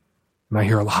me. And I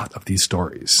hear a lot of these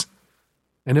stories.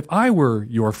 And if I were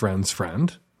your friend's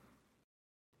friend,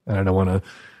 and I don't want to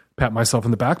pat myself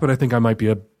in the back, but I think I might be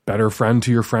a better friend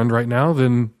to your friend right now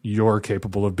than you're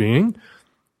capable of being,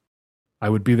 I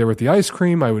would be there with the ice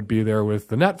cream. I would be there with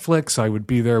the Netflix. I would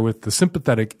be there with the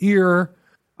sympathetic ear.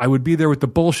 I would be there with the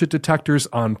bullshit detectors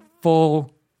on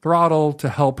full throttle to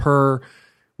help her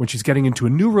when she's getting into a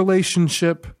new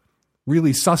relationship,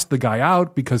 really suss the guy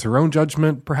out because her own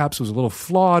judgment perhaps was a little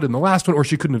flawed in the last one, or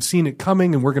she couldn't have seen it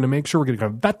coming, and we're going to make sure we're going to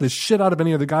vet the shit out of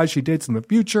any other guys she dates in the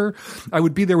future. I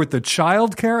would be there with the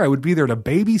child care. I would be there to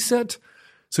babysit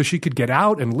so she could get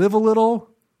out and live a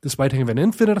little despite having an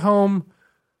infant at home.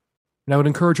 And I would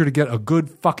encourage her to get a good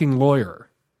fucking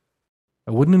lawyer.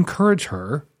 I wouldn't encourage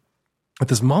her at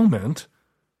this moment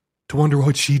to wonder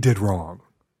what she did wrong.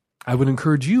 I would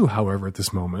encourage you, however, at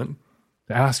this moment,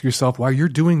 to ask yourself why you're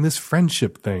doing this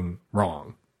friendship thing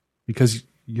wrong. Because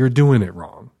you're doing it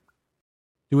wrong.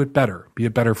 Do it better. Be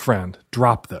a better friend.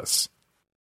 Drop this.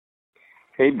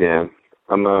 Hey, Dan.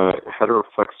 I'm a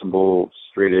heteroflexible,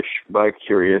 straightish,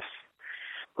 bi-curious,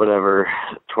 whatever,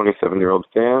 27-year-old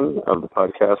fan of the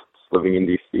podcast living in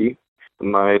D.C.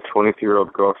 My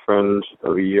 23-year-old girlfriend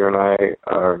of a year and I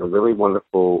are in a really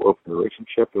wonderful open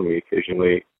relationship, and we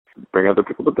occasionally bring other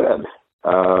people to bed.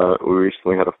 We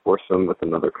recently had a foursome with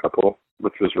another couple,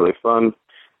 which was really fun,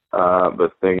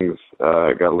 but things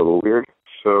got a little weird.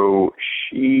 So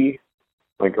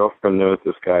my girlfriend knows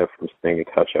this guy from staying in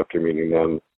touch after meeting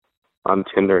them on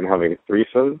Tinder and having a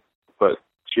threesome, but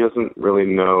she doesn't really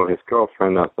know his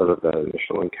girlfriend outside of that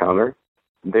initial encounter.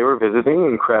 They were visiting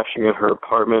and crashing at her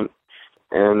apartment,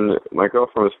 and my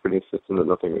girlfriend was pretty insistent that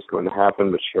nothing was going to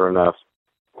happen, but sure enough,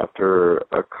 after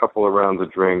a couple of rounds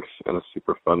of drinks and a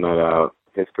super fun night out,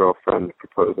 his girlfriend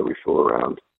proposed that we fool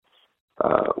around.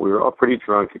 We were all pretty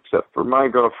drunk except for my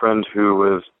girlfriend, who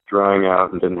was drying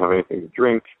out and didn't have anything to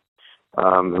drink.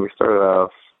 And we started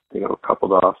off,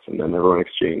 coupled off, and then everyone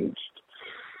exchanged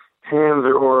hands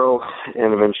or oral,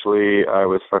 and eventually I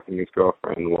was fucking his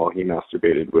girlfriend while he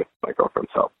masturbated with my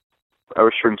girlfriend's help. I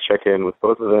was sure to check in with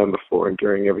both of them before and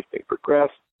during everything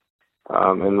progressed.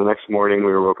 And the next morning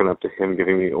we were woken up to him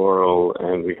giving me oral,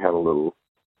 and we had a little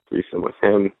threesome with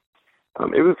him.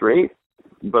 It was great,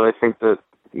 but I think that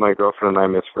my girlfriend and I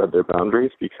misread their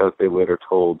boundaries because they later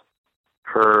told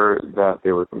her that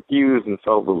they were confused and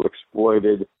felt a little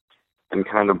exploited and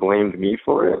kind of blamed me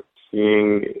for it.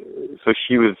 So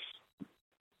she was,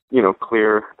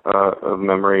 clear of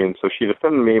memory, and so she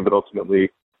defended me, but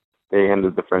ultimately they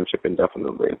ended the friendship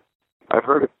indefinitely. I've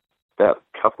heard that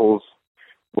couples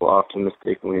will often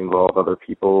mistakenly involve other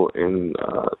people in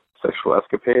sexual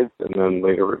escapades and then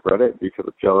later regret it because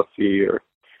of jealousy or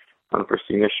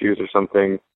unforeseen issues or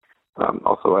something.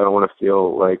 Also, I don't want to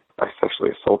feel like I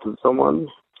sexually assaulted someone.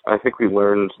 I think we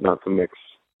learned not to mix,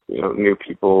 new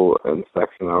people and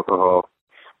sex and alcohol.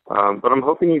 But I'm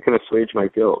hoping you can assuage my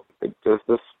guilt. Does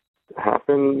this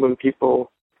happen when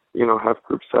people, have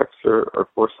group sex or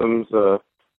foursomes, or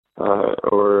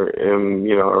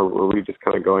are we just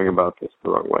kind of going about this the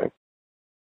wrong way?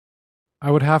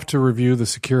 I would have to review the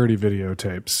security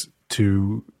videotapes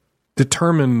to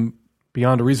determine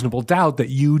beyond a reasonable doubt that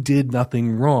you did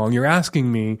nothing wrong. You're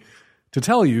asking me to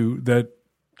tell you that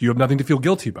you have nothing to feel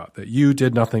guilty about, that you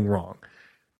did nothing wrong.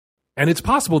 And it's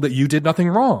possible that you did nothing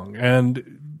wrong.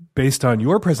 And based on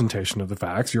your presentation of the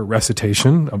facts, your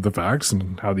recitation of the facts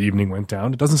and how the evening went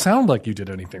down, it doesn't sound like you did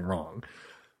anything wrong.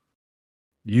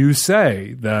 You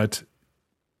say that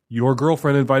your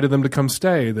girlfriend invited them to come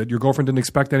stay, that your girlfriend didn't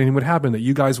expect anything would happen, that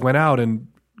you guys went out and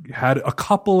had a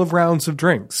couple of rounds of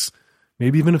drinks,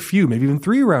 maybe even a few, maybe even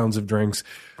 3 rounds of drinks,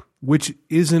 which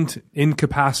isn't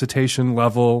incapacitation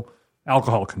level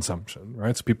alcohol consumption,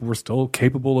 right? So people were still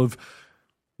capable of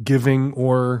giving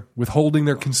or withholding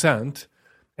their consent.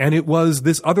 And it was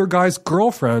this other guy's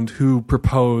girlfriend who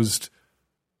proposed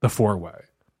the 4-way,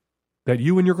 that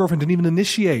you and your girlfriend didn't even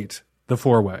initiate the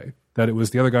 4-way, that it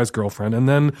was the other guy's girlfriend. And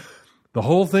then the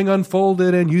whole thing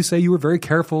unfolded, and you say you were very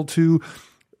careful to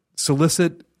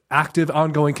solicit active,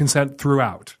 ongoing consent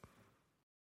throughout.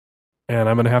 And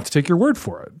I'm going to have to take your word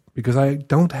for it because I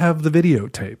don't have the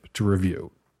videotape to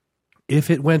review. If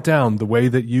it went down the way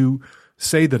that you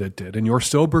say that it did, and your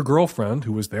sober girlfriend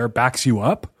who was there backs you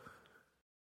up,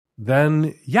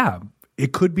 then yeah,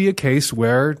 it could be a case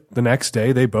where the next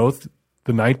day they both,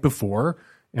 the night before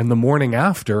and the morning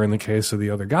after, in the case of the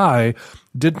other guy,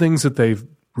 did things that they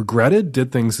regretted,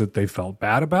 did things that they felt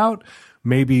bad about.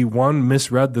 Maybe one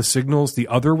misread the signals the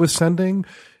other was sending.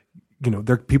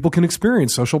 People can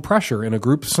experience social pressure in a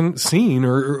group scene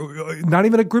or not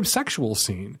even a group sexual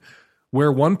scene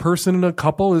where one person in a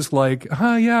couple is like,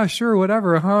 yeah, sure,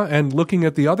 whatever, and looking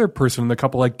at the other person in the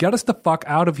couple like, get us the fuck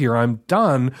out of here, I'm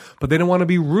done, but they don't want to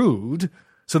be rude,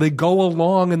 so they go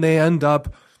along and they end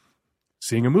up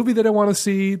seeing a movie they don't want to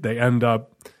see, they end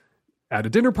up at a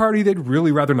dinner party they'd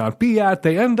really rather not be at,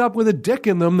 they end up with a dick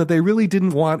in them that they really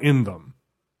didn't want in them,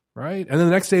 right? And then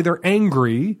the next day they're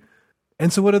angry,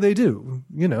 and so what do?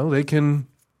 They can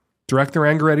direct their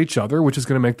anger at each other, which is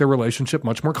going to make their relationship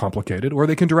much more complicated, or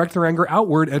they can direct their anger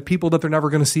outward at people that they're never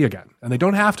going to see again, and they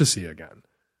don't have to see again.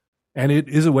 And it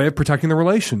is a way of protecting the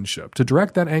relationship, to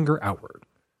direct that anger outward.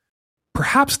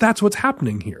 Perhaps that's what's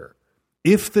happening here.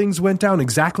 If things went down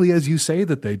exactly as you say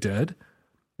that they did,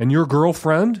 and your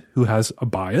girlfriend, who has a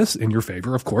bias in your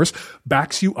favor, of course,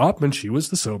 backs you up and she was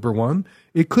the sober one,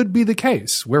 it could be the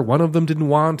case where one of them didn't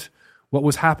want what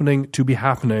was happening to be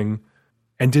happening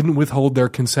and didn't withhold their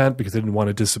consent because they didn't want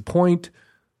to disappoint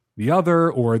the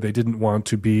other, or they didn't want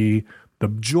to be the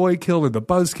joy kill or the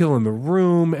buzz kill in the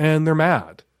room, and they're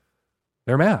mad.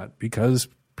 They're mad because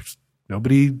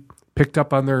nobody picked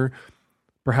up on their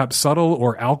perhaps subtle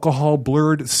or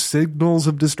alcohol-blurred signals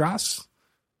of distress,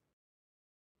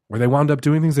 where they wound up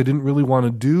doing things they didn't really want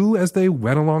to do as they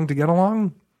went along to get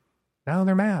along. Now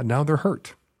they're mad. Now they're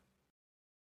hurt.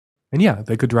 And yeah,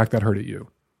 they could direct that hurt at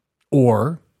you.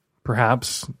 Or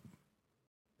perhaps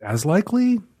as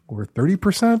likely, or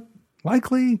 30%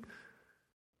 likely,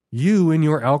 you in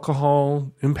your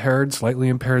alcohol-impaired, slightly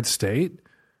impaired state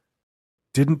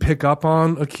didn't pick up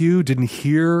on a cue, didn't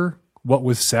hear what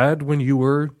was said when you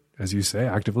were, as you say,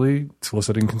 actively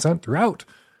soliciting consent throughout.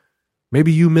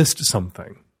 Maybe you missed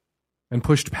something and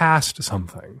pushed past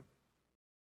something.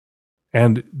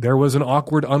 And there was an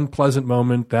awkward, unpleasant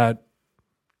moment that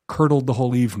curdled the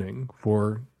whole evening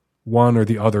for one or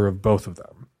the other of both of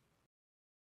them.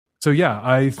 So yeah,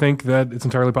 I think that it's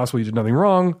entirely possible you did nothing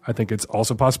wrong. I think it's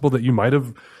also possible that you might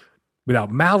have,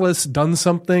 without malice, done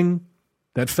something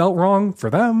that felt wrong for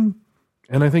them.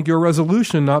 And I think your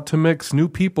resolution not to mix new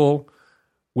people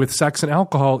with sex and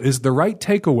alcohol is the right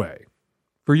takeaway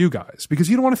for you guys, because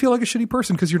you don't want to feel like a shitty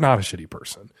person, because you're not a shitty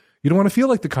person. You don't want to feel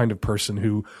like the kind of person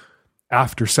who,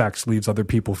 after sex, leaves other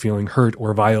people feeling hurt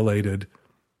or violated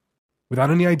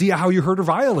without any idea how you hurt or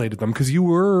violated them, because you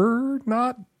were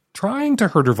not trying to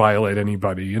hurt or violate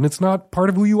anybody, and it's not part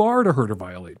of who you are to hurt or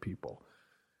violate people.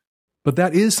 But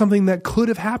that is something that could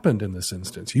have happened in this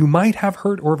instance. You might have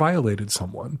hurt or violated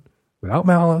someone without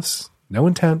malice, no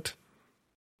intent,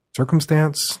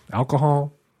 circumstance,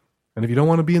 alcohol. And if you don't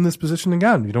want to be in this position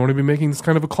again, you don't want to be making this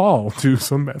kind of a call to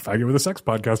some Faggot with a Sex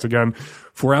podcast again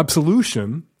for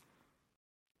absolution,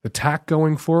 the tack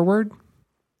going forward,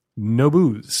 no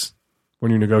booze when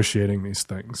you're negotiating these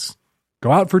things.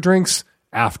 Go out for drinks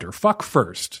after. Fuck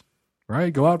first,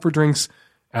 right? Go out for drinks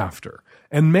after.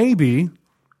 And maybe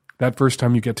that first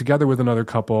time you get together with another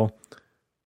couple,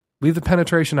 leave the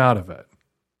penetration out of it.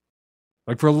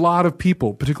 Like for a lot of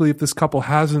people, particularly if this couple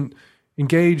hasn't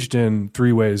engaged in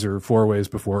 3-ways or 4-ways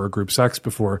before or group sex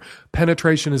before,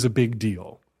 penetration is a big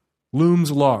deal.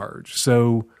 Looms large.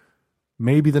 So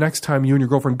maybe the next time you and your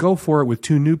girlfriend go for it with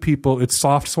 2 new people, it's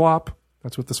soft swap.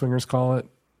 That's what the swingers call it.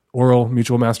 Oral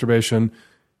mutual masturbation.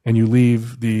 And you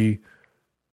leave the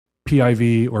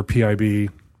PIV or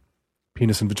PIB,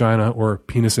 penis and vagina, or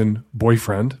penis and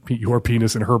boyfriend, your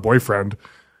penis and her boyfriend,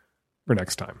 for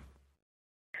next time.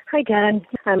 Hi, Dan.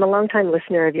 I'm a longtime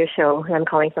listener of your show. I'm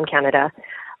calling from Canada.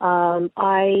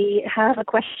 I have a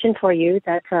question for you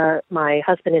that my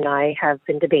husband and I have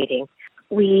been debating.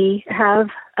 We have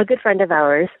a good friend of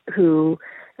ours who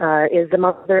is the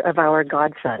mother of our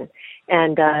godson.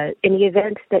 And in the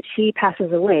event that she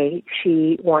passes away,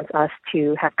 she wants us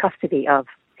to have custody of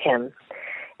him.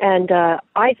 And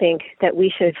I think that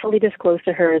we should fully disclose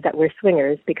to her that we're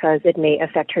swingers because it may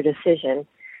affect her decision.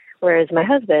 Whereas my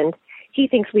husband, he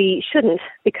thinks we shouldn't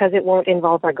because it won't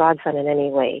involve our godson in any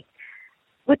way.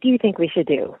 What do you think we should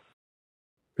do?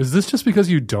 Is this just because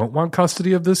you don't want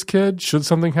custody of this kid should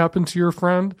something happen to your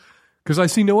friend? Because I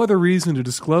see no other reason to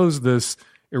disclose this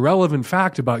irrelevant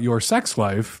fact about your sex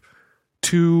life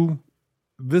to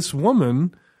this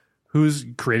woman who's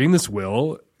creating this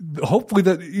will, hopefully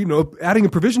that, adding a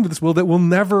provision to this will that will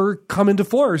never come into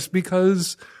force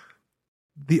because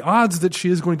the odds that she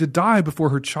is going to die before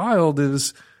her child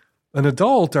is an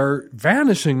adult are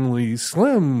vanishingly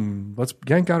slim. Let's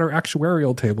yank out our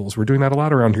actuarial tables. We're doing that a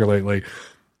lot around here lately.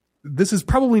 This is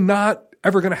probably not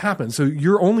ever going to happen. So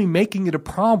you're only making it a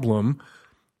problem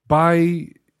by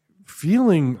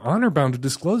feeling honor bound to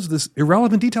disclose this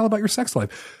irrelevant detail about your sex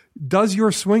life. Does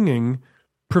your swinging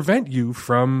prevent you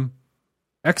from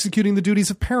executing the duties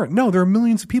of parent? No, there are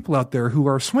millions of people out there who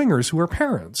are swingers, who are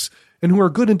parents, and who are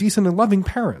good and decent and loving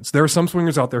parents. There are some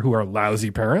swingers out there who are lousy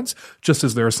parents, just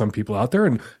as there are some people out there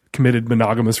in committed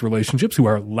monogamous relationships who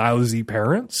are lousy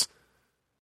parents.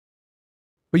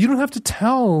 But you don't have to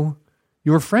tell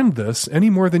your friend this any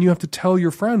more than you have to tell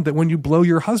your friend that when you blow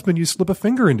your husband, you slip a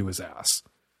finger into his ass.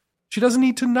 She doesn't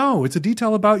need to know. It's a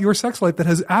detail about your sex life that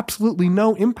has absolutely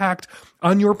no impact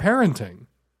on your parenting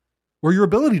or your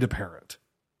ability to parent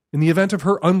in the event of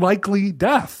her unlikely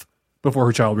death before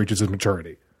her child reaches his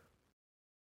maturity.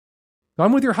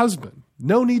 I'm with your husband.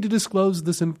 No need to disclose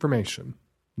this information.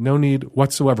 No need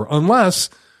whatsoever. Unless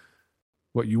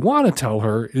what you want to tell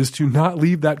her is to not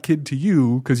leave that kid to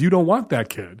you because you don't want that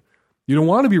kid. You don't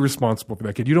want to be responsible for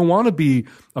that kid. You don't want to be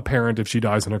a parent if she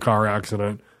dies in a car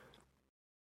accident.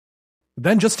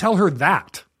 Then just tell her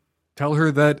that. Tell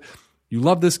her that you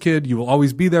love this kid. You will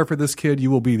always be there for this kid. You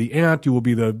will be the aunt. You will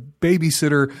be the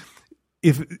babysitter.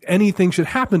 If anything should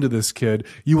happen to this kid,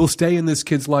 you will stay in this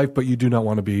kid's life, but you do not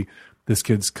want to be this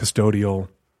kid's custodial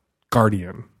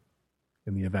guardian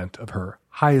in the event of her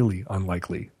highly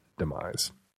unlikely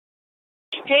demise.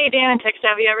 Hey, Dan and Tech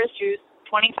Savvy Everest, who's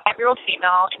 25-year-old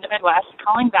female in the Midwest,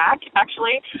 calling back,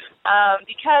 actually,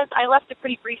 because I left a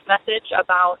pretty brief message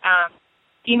about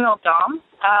female dom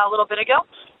a little bit ago,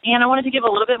 and I wanted to give a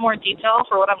little bit more detail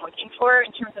for what I'm looking for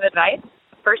in terms of advice.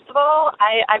 First of all,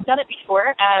 I've done it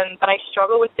before, but I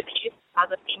struggle with the piece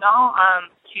as a female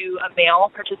to a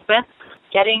male participant,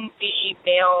 getting the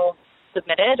male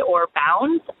submitted or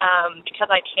bound because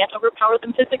I can't overpower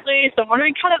them physically. So I'm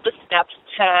wondering kind of the steps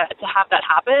to have that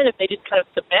happen, if they just kind of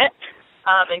submit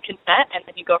and consent, and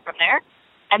then you go from there.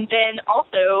 And then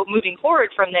also moving forward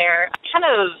from there, kind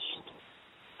of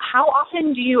how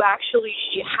often do you actually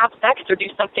have sex or do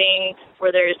something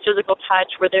where there's physical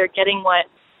touch, where they're getting what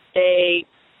they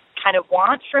kind of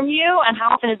want from you, and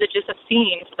how often is it just a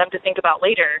scene for them to think about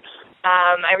later?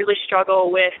 I really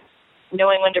struggle with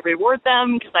knowing when to reward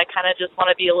them because I kind of just want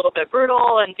to be a little bit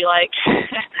brutal and be like,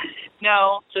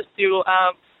 no, just do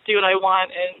what I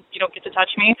want and you don't get to touch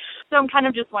me. So I'm kind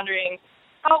of just wondering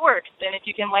how it works, and if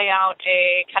you can lay out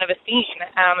a kind of a scene,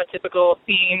 a typical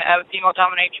scene of female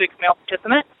dominatrix, male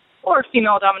participant, or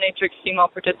female dominatrix, female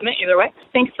participant, either way.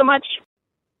 Thanks so much.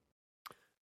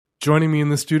 Joining me in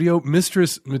the studio,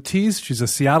 Mistress Matisse. She's a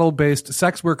Seattle-based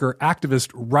sex worker,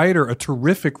 activist, writer, a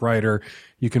terrific writer.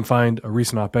 You can find a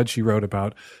recent op-ed she wrote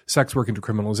about sex work and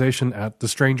decriminalization at The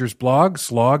Stranger's blog,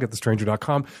 slog at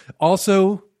thestranger.com.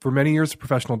 Also, for many years, a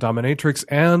professional dominatrix,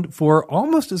 and for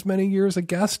almost as many years, a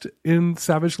guest in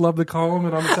Savage Love, the column,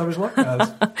 and on the Savage Love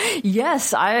cast.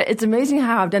 Yes, it's amazing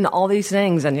how I've done all these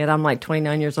things, and yet I'm like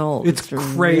 29 years old. It's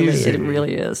crazy. It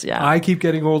really is, yeah. I keep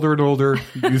getting older and older.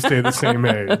 You stay the same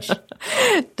age.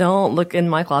 Don't look in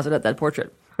my closet at that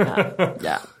portrait.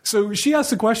 Yeah. So she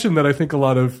asked a question that I think a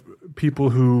lot of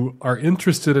people who are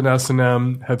interested in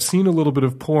S&M, have seen a little bit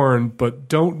of porn, but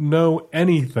don't know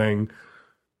anything,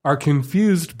 are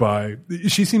confused by.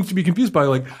 She seems to be confused by,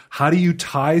 like, how do you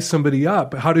tie somebody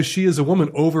up? How does she as a woman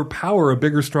overpower a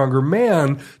bigger, stronger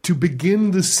man to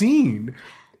begin the scene?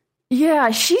 Yeah,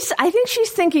 I think she's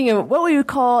thinking of what we would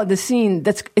call the scene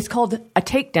it's called a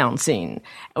takedown scene.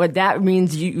 What that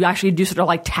means, you actually do sort of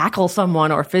like tackle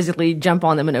someone or physically jump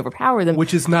on them and overpower them.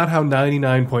 Which is not how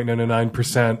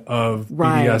 99.99% of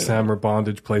BDSM or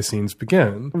bondage play scenes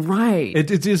begin. Right.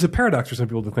 It is a paradox for some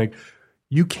people to think,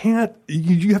 you can't,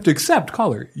 you have to accept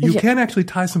color. You can't actually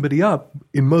tie somebody up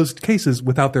in most cases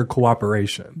without their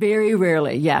cooperation. Very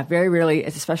rarely. Yeah, very rarely.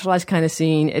 It's a specialized kind of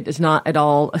scene. It is not at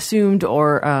all assumed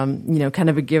or, kind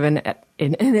of a given.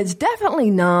 And it's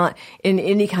definitely not in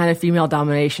any kind of female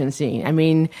domination scene. I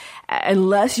mean,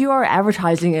 unless you are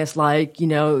advertising as like,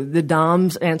 the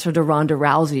Dom's answer to Ronda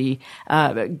Rousey,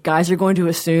 guys are going to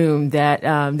assume that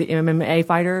the MMA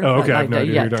fighter. Oh, okay. I have no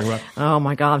idea what you're talking about. Oh,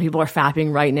 my God. People are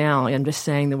fapping right now. I'm just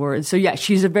saying the words. So, yeah,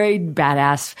 she's a very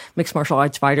badass mixed martial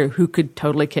arts fighter who could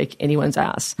totally kick anyone's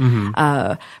ass.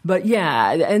 Mm-hmm. But,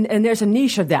 yeah, and there's a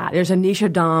niche of that. There's a niche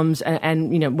of Doms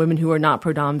and women who are not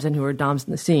pro-Doms and who are Doms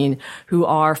in the scene who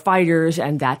are fighters,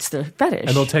 and that's their fetish.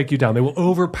 And they'll take you down. They will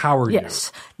overpower you.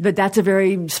 Yes, but that's a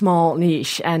very small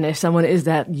niche, and if someone is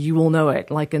that, you will know it,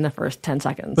 like in the first 10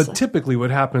 seconds. But typically what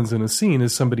happens in a scene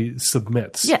is somebody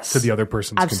submits to the other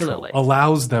person's control.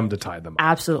 Allows them to tie them up.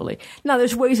 Absolutely. Now,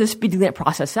 there's ways of speeding that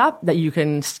process up that you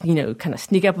can, kind of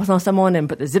sneak up on someone and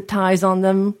put the zip ties on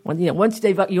them. Once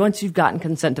you've gotten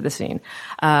consent to the scene,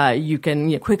 you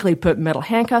can quickly put metal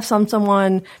handcuffs on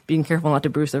someone, being careful not to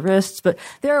bruise their wrists. But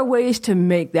there are ways to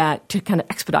make that, to kind of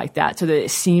expedite that so that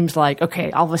it seems like, okay,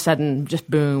 all of a sudden, just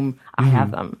boom, I have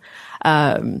them.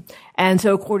 And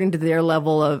so according to their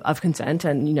level of consent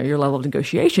and, your level of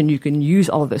negotiation, you can use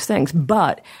all of those things.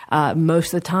 But most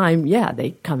of the time,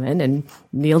 they come in and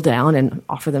kneel down and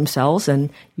offer themselves, and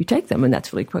you take them, and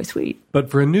that's really quite sweet. But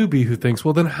for a newbie who thinks,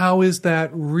 well, then how is that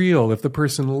real? If the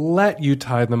person let you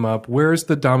tie them up, where's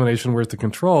the domination, where's the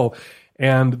control?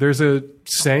 And there's a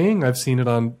saying, I've seen it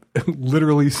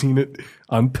literally seen it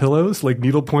on pillows, like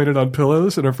needle pointed on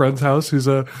pillows in a friend's house who's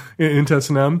into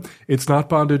S&M. It's not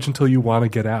bondage until you want to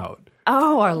get out.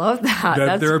 Oh, I love that.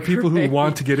 That's there are people great. who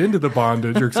want to get into the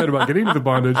bondage, or excited about getting into the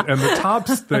bondage, and the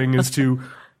tops thing is to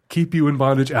keep you in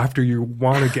bondage after you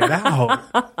want to get out.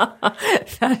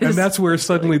 And that's where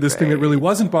suddenly this thing that really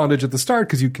wasn't bondage at the start,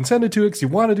 because you consented to it, because you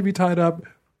wanted to be tied up,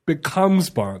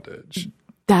 becomes bondage.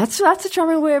 That's a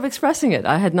charming way of expressing it.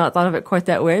 I had not thought of it quite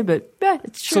that way, but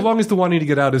it's true. So long as the wanting to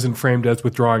get out isn't framed as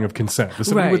withdrawing of consent. If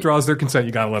somebody withdraws their consent,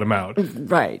 you got to let them out.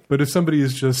 Right. But if somebody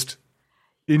is just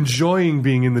enjoying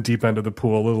being in the deep end of the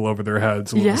pool, a little over their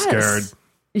heads, a little scared.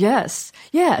 Yes.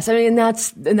 I mean,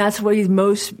 that's the way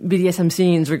most BDSM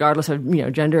scenes, regardless of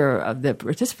gender of the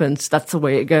participants, that's the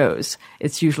way it goes.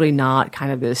 It's usually not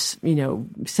kind of this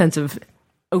sense of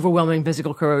overwhelming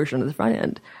physical corrosion at the front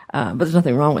end. But there's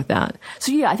nothing wrong with that.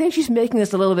 So I think she's making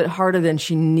this a little bit harder than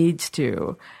she needs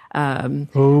to.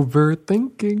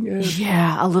 Overthinking it.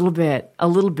 Yeah, a little bit.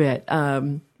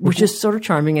 Which is sort of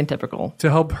charming and typical. To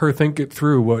help her think it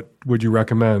through, what would you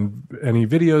recommend? Any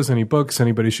videos, any books,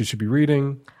 anybody she should be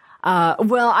reading?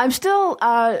 Well, I'm still,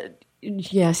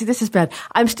 this is bad.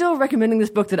 I'm still recommending this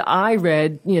book that I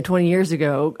read, 20 years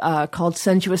ago, called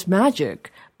Sensuous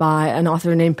Magic, by an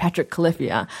author named Patrick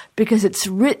Califia, because it's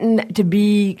written to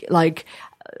be like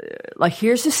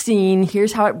here's the scene,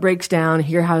 here's how it breaks down,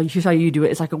 here's how you do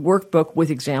it. It's like a workbook with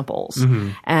examples.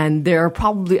 Mm-hmm. And there are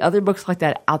probably other books like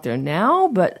that out there now,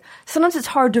 but sometimes it's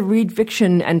hard to read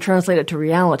fiction and translate it to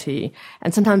reality.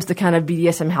 And sometimes the kind of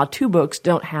BDSM how-to books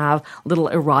don't have little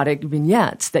erotic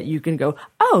vignettes that you can go,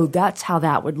 oh, that's how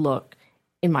that would look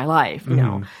in my life,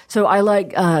 So I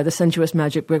like the Sensuous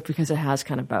Magic book because it has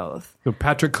kind of both. So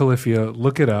Patrick Califia,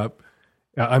 look it up.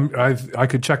 I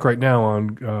could check right now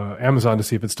on Amazon to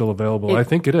see if it's still available. I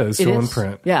think it is still in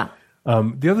print. Yeah.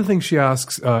 The other thing she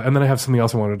asks, and then I have something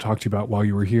else I wanted to talk to you about while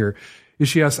you were here, is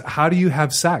she asks, how do you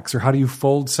have sex, or how do you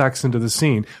fold sex into the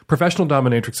scene? Professional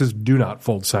dominatrixes do not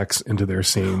fold sex into their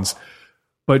scenes.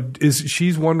 But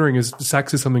she's wondering, is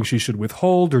sex something she should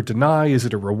withhold or deny? Is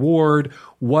it a reward?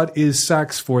 what is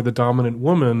sex for the dominant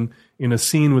woman in a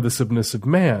scene with a submissive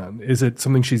man? Is it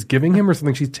something she's giving him or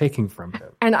something she's taking from him?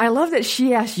 And I love that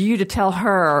she asked you to tell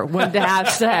her when to have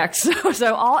sex.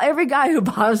 So every guy who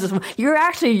buys this,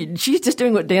 she's just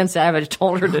doing what Dan Savage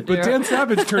told her to do. But Dan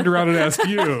Savage turned around and asked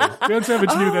you. Dan Savage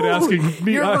knew that asking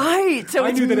me. You're right. So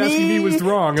I knew that asking me was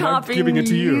wrong, and I'm giving it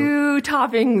to you. You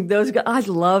topping those guys. I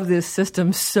love this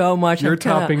system so much. You're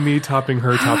topping me, topping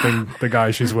her, topping the guy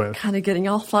she's with. Kind of getting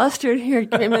all flustered here.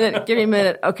 Give me a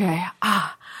minute. Okay.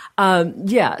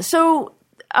 So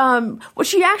what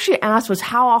she actually asked was,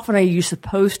 how often are you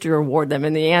supposed to reward them?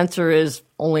 And the answer is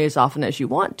only as often as you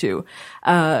want to.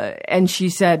 And she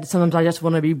said, sometimes I just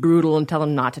want to be brutal and tell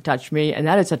them not to touch me. And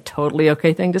that is a totally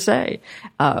okay thing to say.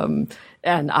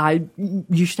 And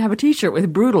you should have a t-shirt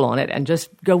with brutal on it and just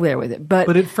go there with it.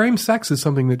 But it frames sex as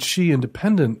something that she,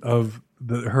 independent of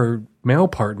her male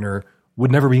partner,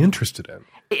 would never be interested in.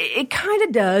 It kind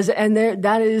of does, and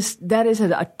that is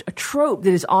a trope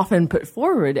that is often put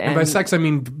forward. And by sex, I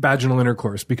mean vaginal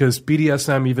intercourse, because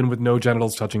BDSM, even with no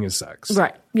genitals touching, is sex.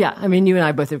 Right. Yeah. I mean, you and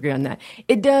I both agree on that.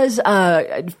 It does.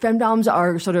 Femdoms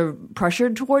are sort of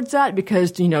pressured towards that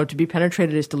because, to be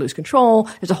penetrated is to lose control.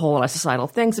 There's a whole lot of societal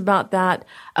things about that.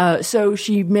 So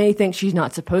she may think she's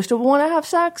not supposed to want to have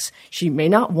sex. She may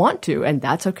not want to, and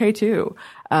that's okay too.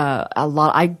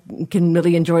 I can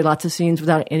really enjoy lots of scenes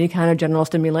without any kind of genital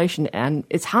stimulation, and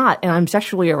it's hot, and I'm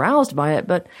sexually aroused by it.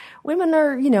 But women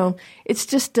are, it's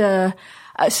just.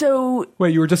 So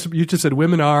wait, you just said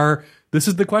women are. This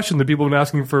is the question that people have been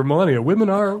asking for millennia. Women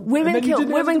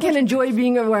can enjoy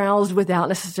being aroused without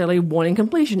necessarily wanting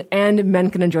completion, and men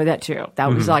can enjoy that too.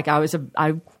 That was like I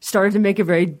started to make a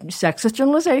very sexist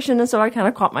generalization, and so I kind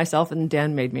of caught myself, and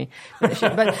Dan made me finish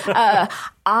it. But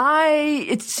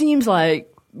it seems like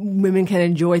women can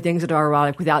enjoy things that are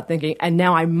erotic without thinking, and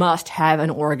now I must have an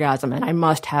orgasm, and I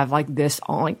must have like this.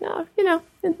 All like, no,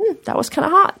 that was kind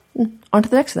of hot. On to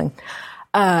the next thing.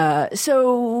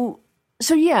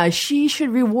 So yeah, she should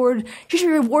reward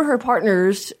her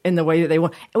partners in the way that they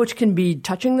want, which can be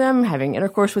touching them, having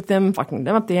intercourse with them, fucking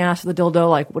them up the ass with a dildo,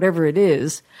 like whatever it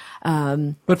is.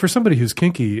 But for somebody who's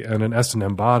kinky and an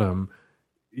S&M bottom,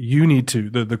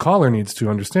 the caller needs to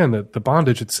understand that the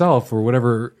bondage itself, or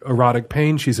whatever erotic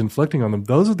pain she's inflicting on them,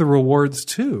 those are the rewards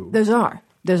too. Those are.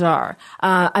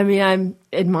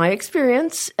 In my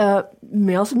experience,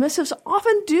 male submissives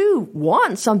often do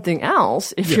want something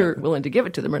else if you're willing to give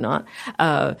it to them or not,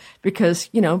 because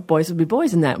boys will be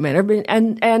boys in that manner,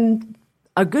 and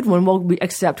a good one will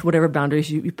accept whatever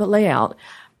boundaries you lay out.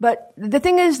 But the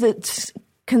thing is that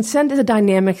consent is a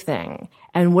dynamic thing,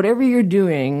 and whatever you're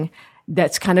doing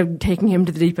that's kind of taking him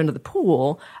to the deep end of the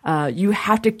pool, you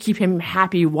have to keep him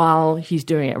happy while he's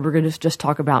doing it. We're going to just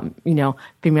talk about,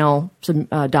 female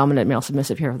dominant, male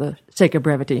submissive here for the sake of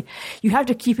brevity. You have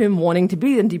to keep him wanting to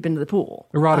be in deep into the pool.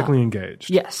 Erotically engaged.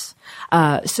 Yes.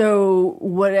 So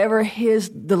whatever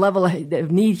the level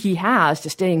of need he has to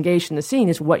stay engaged in the scene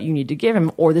is what you need to give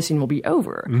him, or the scene will be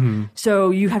over. Mm-hmm. So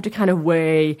you have to kind of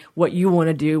weigh what you want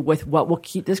to do with what will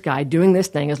keep this guy doing this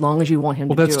thing as long as you want him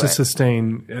to do it. Well, that's to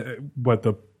sustain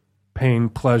the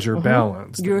pain-pleasure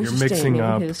balance. You're mixing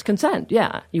up his consent.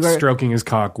 Yeah, you are stroking his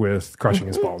cock with crushing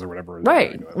his balls or whatever.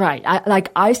 Right.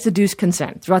 I seduce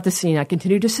consent throughout the scene. I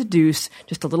continue to seduce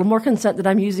just a little more consent that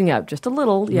I'm using up, just a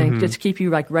little. Just keep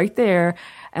you like right there,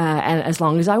 and as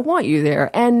long as I want you there.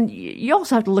 And you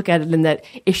also have to look at it in that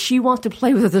if she wants to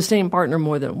play with the same partner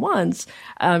more than once,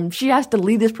 she has to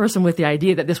leave this person with the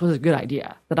idea that this was a good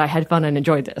idea, that I had fun and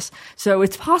enjoyed this. So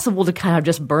it's possible to kind of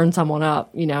just burn someone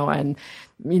up, and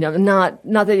not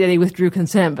that they withdrew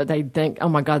consent, but they think, oh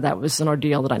my God, that was an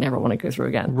ordeal that I never want to go through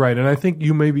again. Right. And I think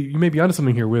you may be onto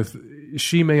something here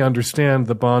she may understand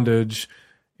the bondage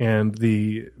and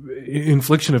the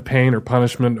infliction of pain or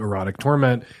punishment, erotic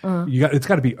torment. It's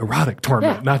got to be erotic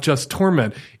torment, not just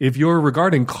torment. If you're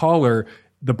regarding caller,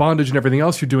 the bondage and everything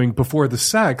else you're doing before the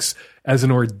sex as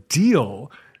an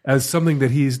ordeal, as something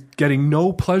that he's getting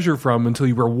no pleasure from until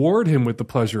you reward him with the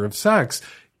pleasure of sex,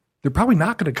 they're probably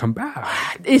not going to come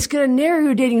back. It's going to narrow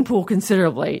your dating pool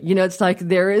considerably. It's like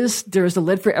there's a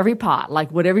lid for every pot. Like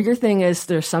whatever your thing is,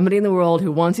 there's somebody in the world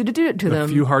who wants you to do it to them. A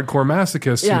few hardcore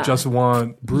masochists who just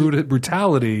want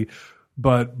brutality,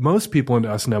 but most people in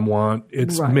S&M want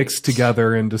it's mixed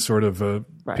together into sort of a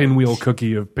pinwheel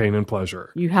cookie of pain and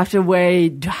pleasure. You have to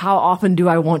weigh, how often do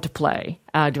I want to play?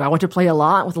 Do I want to play a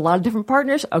lot with a lot of different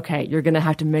partners? Okay, you're going to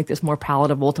have to make this more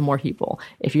palatable to more people.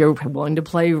 If you're willing to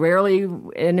play rarely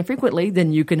and infrequently,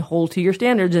 then you can hold to your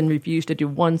standards and refuse to do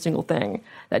one single thing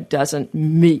that doesn't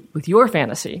meet with your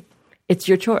fantasy. It's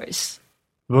your choice.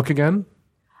 Book again?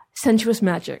 Sensuous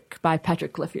Magic by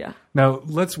Patrick Cliffia. Now,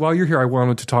 while you're here, I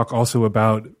wanted to talk also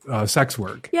about sex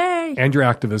work. Yay! And your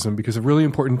activism, because a really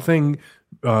important thing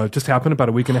just happened about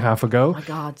a week and a half ago. Oh my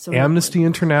God. So Amnesty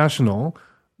International,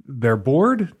 their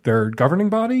board, their governing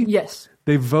body, yes,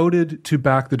 they voted to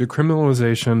back the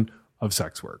decriminalization of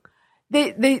sex work.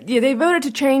 They voted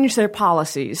to change their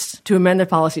policies, to amend their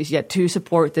policies, yet to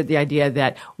support the idea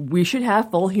that we should have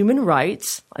full human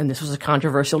rights, and this was a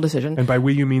controversial decision. And by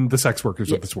we, you mean the sex workers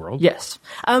of this world? Yes.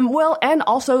 Well, and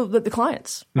also the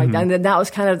clients. Right? Mm-hmm. And then that was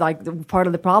kind of like part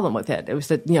of the problem with it. It was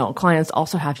that, clients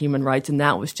also have human rights, and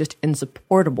that was just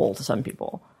insupportable to some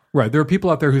people. Right. There are people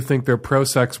out there who think they're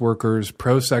pro-sex workers'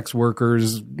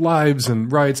 lives and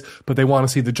rights, but they want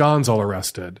to see the Johns all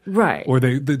arrested. Right. Or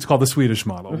it's called the Swedish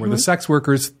model, where the sex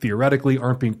workers theoretically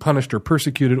aren't being punished or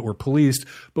persecuted or policed,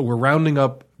 but we're rounding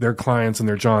up their clients and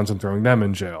their Johns and throwing them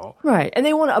in jail. Right. And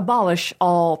they want to abolish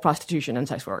all prostitution and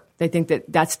sex work. They think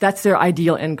that that's their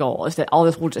ideal end goal, is that all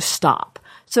this will just stop.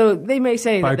 So they may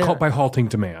say by halting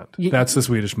demand. That's the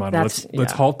Swedish model.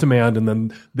 Let's halt demand, and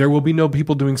then there will be no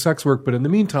people doing sex work. But in the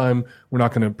meantime, we're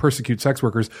not going to persecute sex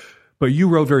workers. But you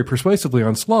wrote very persuasively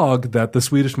on Slog that the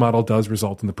Swedish model does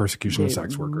result in the persecution of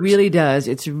sex workers. It really does.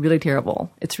 It's really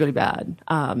terrible. It's really bad.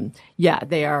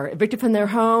 They are evicted from their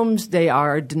homes. They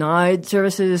are denied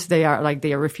services. They are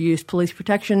refused police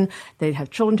protection. They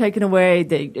have children taken away.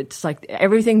 It's like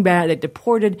everything bad. They're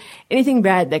deported. Anything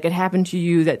bad that could happen to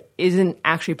you that isn't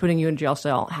actually putting you in a jail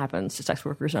cell happens to sex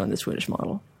workers under the Swedish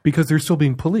model. Because they're still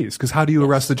being policed. Because how do you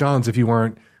arrest the Johns if you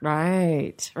aren't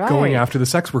going after the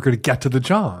sex worker to get to the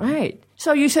John? Right.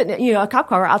 So you sit in a cop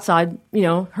car outside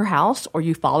her house, or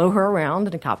you follow her around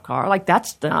in a cop car. Like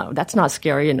that's not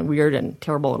scary and weird and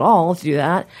terrible at all to do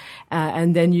that.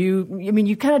 And then you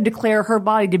kind of declare her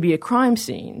body to be a crime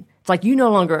scene. It's like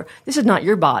this is not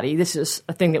your body. This is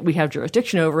a thing that we have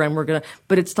jurisdiction over, and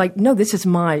but it's like, no, this is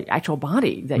my actual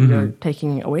body that you're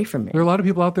taking away from me. There are a lot of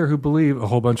people out there who believe a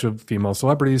whole bunch of female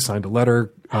celebrities signed a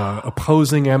letter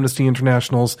opposing Amnesty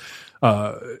International's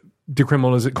call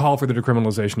for the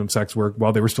decriminalization of sex work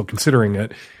while they were still considering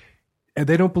it. And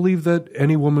they don't believe that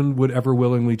any woman would ever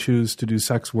willingly choose to do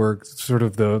sex work, sort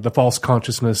of the false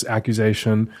consciousness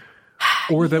accusation.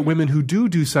 Or that women who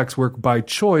do sex work by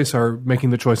choice are making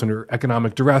the choice under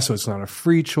economic duress, so it's not a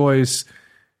free choice.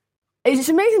 It's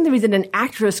amazing to me that an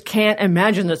actress can't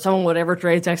imagine that someone would ever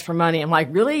trade sex for money. I'm like,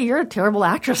 really? You're a terrible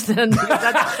actress then? Because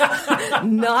that's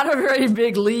not a very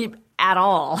big leap at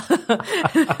all.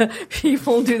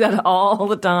 People do that all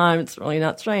the time. It's really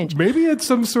not strange. Maybe it's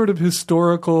some sort of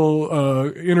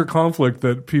historical inner conflict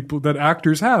that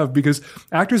actors have, because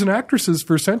actors and actresses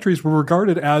for centuries were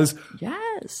regarded as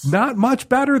not much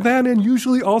better than, and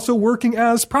usually also working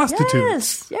as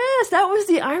prostitutes. Yes, that was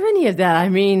the irony of that. I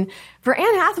mean, for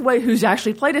Anne Hathaway, who's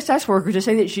actually played a sex worker, to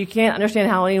say that she can't understand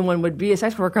how anyone would be a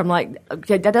sex worker, I'm like,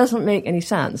 okay, that doesn't make any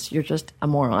sense. You're just a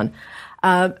moron.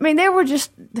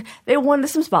 They wanted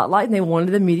some spotlight and they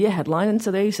wanted the media headline, and so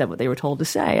they said what they were told to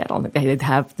say. I don't think they did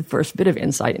have the first bit of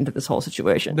insight into this whole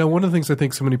situation. Now, one of the things I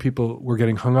think so many people were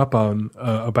getting hung up on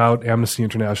about Amnesty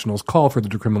International's call for the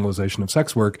decriminalization of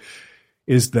sex work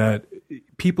is that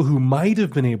people who might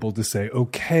have been able to say,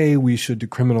 okay, we should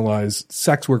decriminalize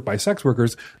sex work by sex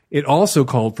workers, it also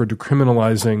called for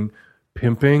decriminalizing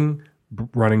pimping,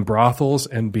 running brothels,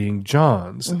 and being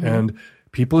Johns. Mm-hmm. And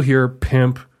people hear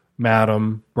pimp,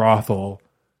 madam, brothel,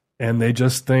 and they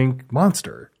just think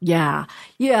monster. Yeah.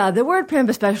 The word pimp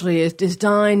especially is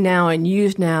designed now and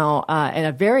used now in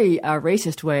a very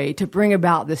racist way to bring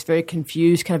about this very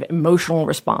confused kind of emotional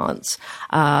response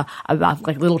about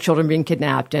like little children being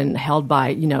kidnapped and held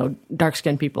by,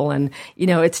 dark-skinned people. And,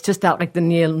 it's just that like the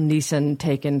Neil Neeson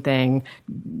Taken thing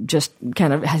just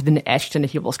kind of has been etched into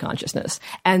people's consciousness.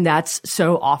 And that's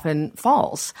so often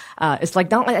false. It's like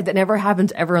not like that never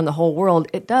happens ever in the whole world.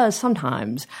 It does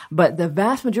sometimes. But the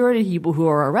vast majority of people who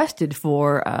are arrested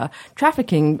for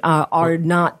trafficking are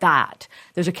not that.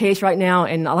 There's a case right now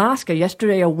in Alaska.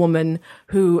 Yesterday, a woman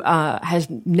who has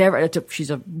never, she's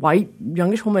a white,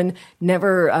 youngish woman,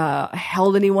 never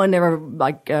held anyone, never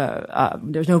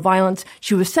there's no violence.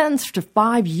 She was sentenced to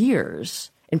 5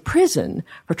 years in prison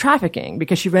for trafficking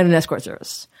because she ran an escort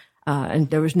service. And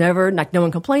there was never, no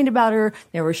one complained about her.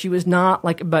 She was not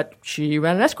but she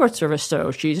ran an escort service,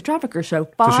 so she's a trafficker. So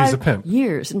she's a pimp.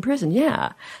 Years in prison,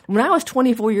 yeah. When I was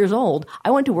 24 years old,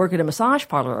 I went to work at a massage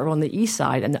parlor on the east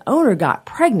side, and the owner got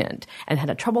pregnant and had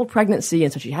a troubled pregnancy,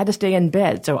 and so she had to stay in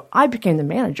bed. So I became the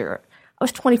manager. I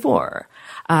was 24.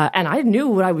 And I knew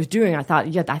what I was doing. I thought,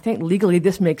 I think legally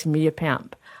this makes me a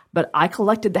pimp. but I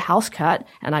collected the house cut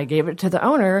and I gave it to the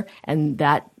owner, and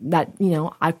that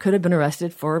I could have been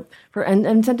arrested for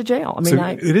and sent to jail. I mean, so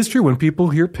it is true when people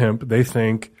hear pimp, they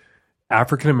think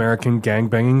African American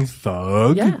gangbanging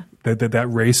thug. Yeah. That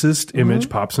racist image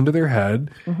pops into their head,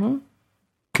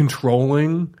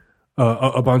 controlling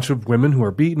a bunch of women who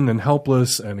are beaten and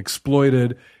helpless and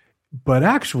exploited. But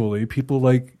actually, people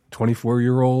like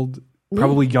 24-year-old,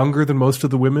 probably younger than most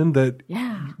of the women that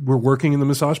were working in the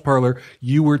massage parlor,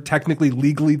 you were technically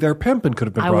legally their pimp and could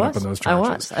have been brought up on those charges.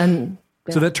 I was. And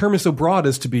so that term is so broad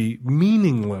as to be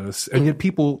meaningless, and yet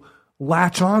people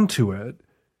latch onto it.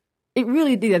 It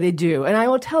really, they do. And I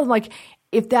will tell them, like,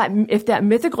 if that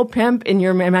mythical pimp in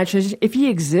your imagination, if he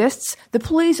exists, the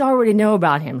police already know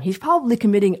about him. He's probably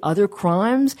committing other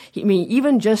crimes.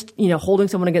 Even just, holding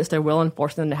someone against their will and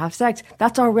forcing them to have sex,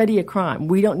 that's already a crime.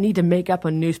 We don't need to make up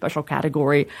a new special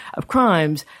category of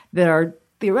crimes that are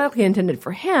theoretically intended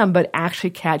for him, but actually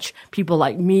catch people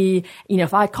like me.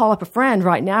 If I call up a friend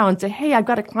right now and say, hey, I've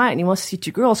got a client and he wants to see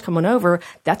 2 girls coming over,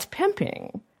 that's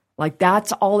pimping. Like,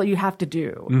 that's all that you have to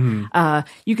do.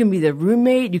 You can be the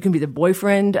roommate, you can be the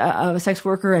boyfriend of a sex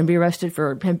worker and be arrested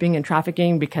for pimping and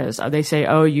trafficking because they say,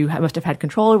 oh, you must have had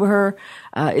control over her.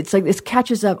 It's like this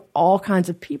catches up all kinds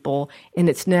of people in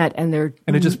its net, and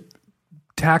it just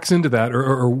tacks into that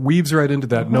or weaves right into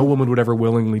that. No woman would ever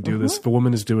willingly do this. If a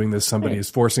woman is doing this, somebody is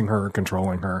forcing her or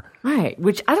controlling her. Right.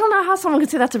 Which I don't know how someone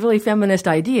could say that's a really feminist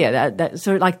idea. That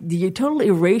sort of like the total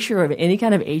erasure of any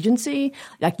kind of agency.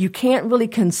 Like, you can't really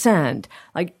consent.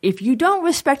 Like, if you don't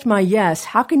respect my yes,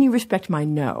 how can you respect my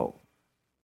no?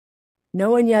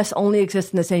 No and yes only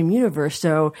exist in the same universe.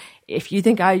 So if you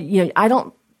think you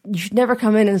should never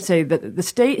come in and say that the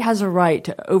state has a right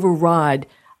to override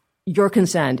your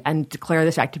consent and declare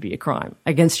this act to be a crime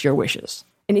against your wishes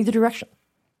in either direction.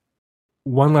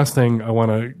 One last thing I want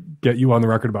to get you on the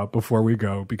record about before we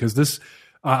go, because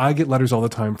I get letters all the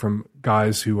time from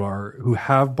guys who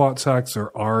have bought sex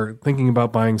or are thinking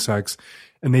about buying sex,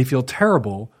 and they feel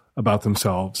terrible about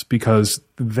themselves because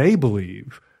they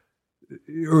believe,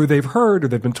 or they've heard, or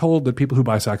they've been told that people who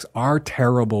buy sex are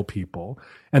terrible people.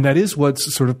 And that is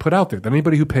what's sort of put out there. That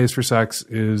anybody who pays for sex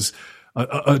is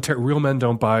real men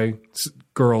don't buy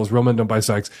girls, real men don't buy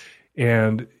sex,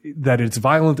 and that it's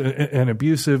violent and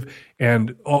abusive.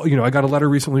 And I got a letter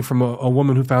recently from a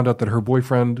woman who found out that her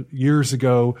boyfriend years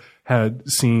ago had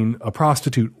seen a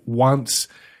prostitute once,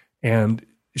 and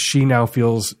she now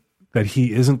feels that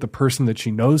he isn't the person that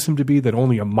she knows him to be, that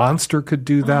only a monster could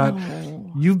do that.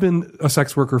 Oh. You've been a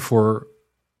sex worker for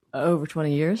over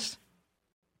 20 years.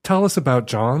 Tell us about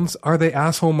Johns. Are they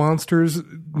asshole monsters,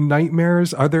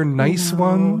 nightmares? Are there nice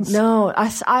ones? No,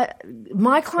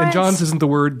 my clients. And Johns isn't the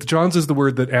word. Johns is the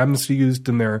word that Amnesty used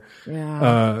in their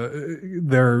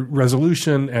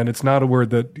resolution, and it's not a word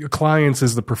that clients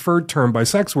is the preferred term by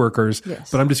sex workers.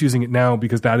 Yes. But I'm just using it now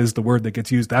because that is the word that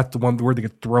gets used. That's the word that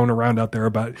gets thrown around out there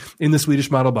about in the Swedish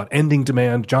model about ending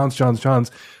demand. Johns.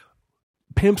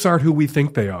 Pimps aren't who we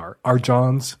think they are. Are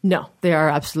Johns? No, they are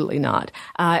absolutely not.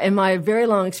 In my very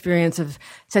long experience of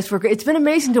sex worker, it's been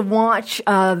amazing to watch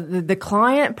the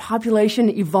client population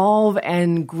evolve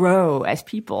and grow as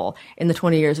people in the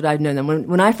 20 years that I've known them.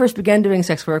 When I first began doing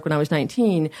sex work when I was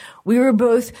 19, we were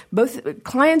both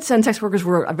clients and sex workers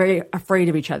were very afraid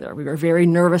of each other. We were very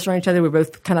nervous around each other. We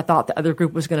both kind of thought the other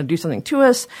group was going to do something to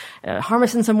us, harm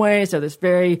us in some way. So this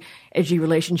very edgy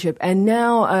relationship. And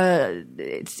now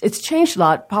it's changed a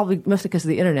lot, probably mostly because of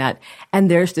the internet. And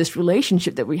there's this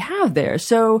relationship that we have there.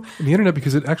 So the internet,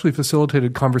 because it actually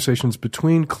facilitated conversations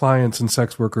between clients and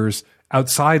sex workers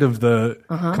outside of the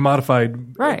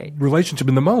commodified relationship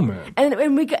in the moment.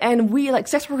 And we like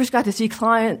sex workers got to see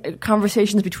client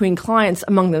conversations between clients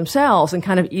among themselves and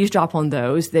kind of eavesdrop on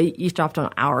those. They eavesdropped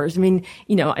on ours. I mean,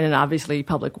 in an obviously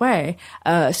public way.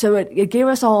 So it gave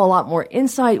us all a lot more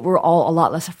insight. We're all a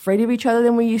lot less afraid of each other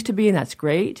than we used to be, and that's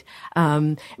great.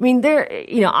 I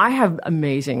have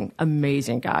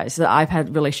amazing guys that I've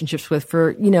had relationships with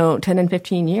for, 10 and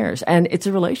 15 years. And it's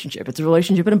a relationship. It's a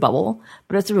relationship in a bubble,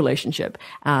 but it's a relationship.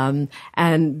 And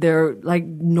they're like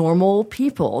normal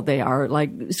people. They are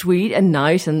like sweet and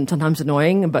nice and sometimes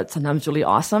annoying, but sometimes really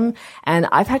awesome. And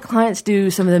I've had clients do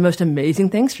some of the most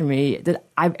amazing things for me that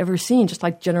I've ever seen, just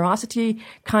like generosity,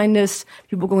 kindness,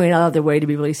 people going out of their way to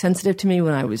be really sensitive to me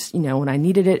when I was, when I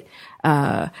needed it.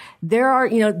 There are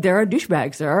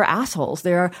douchebags, there are assholes,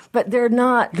 but they're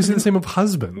not. Because they're the same with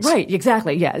husbands. Right,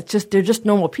 exactly. Yeah. They're just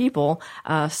normal people.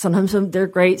 Sometimes they're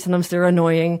great, sometimes they're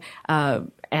annoying.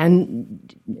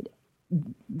 And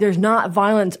there's not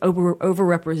violence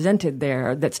overrepresented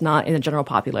there that's not in the general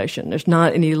population. There's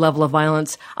not any level of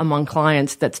violence among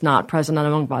clients that's not present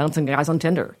among violence and guys on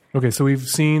Tinder. Okay, so we've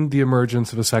seen the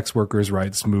emergence of a sex workers'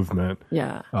 rights movement.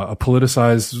 Yeah. A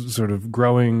politicized, sort of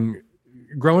growing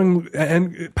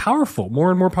and powerful, more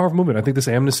and more powerful movement. I think this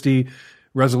amnesty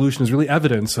resolution is really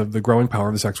evidence of the growing power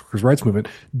of the sex workers' rights movement.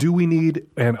 Do we need,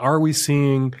 and are we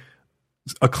seeing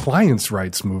a clients'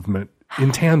 rights movement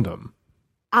in tandem?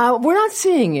 We're not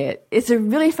seeing it. It's a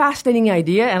really fascinating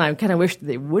idea, and I kind of wish that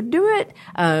they would do it.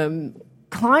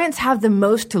 Clients have the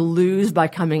most to lose by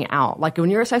coming out. Like when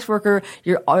you're a sex worker,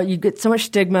 you get so much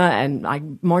stigma and like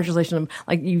marginalization.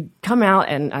 Like you come out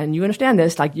and you understand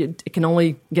this. Like it can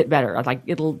only get better.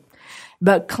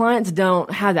 But clients don't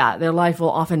have that. Their life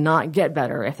will often not get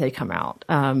better if they come out.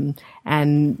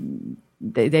 And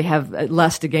they have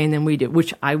less to gain than we do,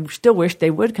 which I still wish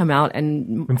they would come out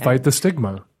and fight the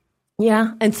stigma.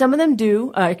 Yeah, and some of them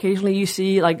do. Occasionally you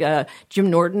see like Jim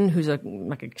Norton, who's a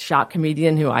shock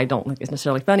comedian who I don't think is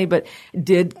necessarily funny, but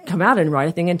did come out and write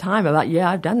a thing in Time about,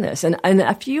 I've done this. And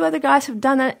a few other guys have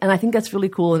done that, and I think that's really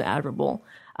cool and admirable.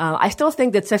 I still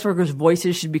think that sex workers'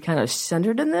 voices should be kind of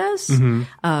centered in this.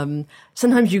 Mm-hmm.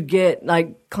 Sometimes you get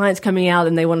like clients coming out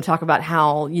and they want to talk about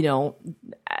how,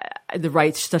 the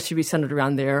rights stuff should be centered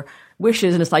around their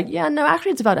wishes, and it's like,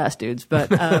 actually it's about us dudes, but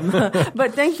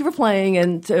but thank you for playing,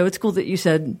 and so it's cool that you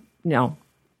said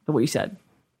what you said,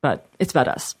 but it's about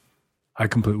us. I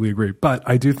completely agree, but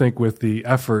I do think with the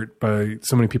effort by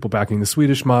so many people backing the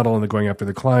Swedish model and the going after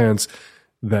the clients,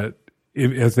 that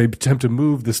as they attempt to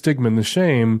move the stigma and the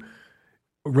shame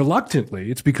reluctantly,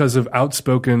 it's because of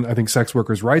outspoken, I think, sex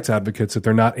workers' rights advocates that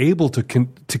they're not able to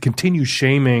continue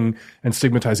shaming and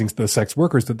stigmatizing the sex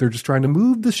workers, that they're just trying to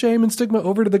move the shame and stigma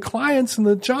over to the clients and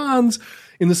the Johns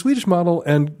in the Swedish model.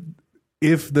 And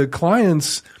if the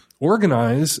clients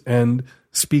organize and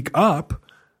speak up,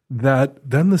 that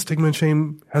then the stigma and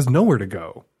shame has nowhere to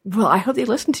go. Well, I hope they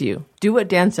listen to you. Do what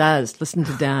Dan says. Listen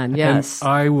to Dan. Yes. And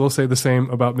I will say the same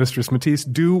about Mistress Matisse.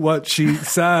 Do what she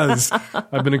says.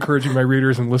 I've been encouraging my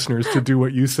readers and listeners to do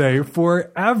what you say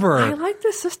forever. I like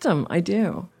this system. I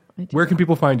do. Where can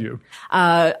people find you?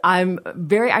 I'm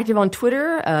very active on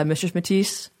Twitter, Mistress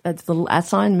Matisse. That's the little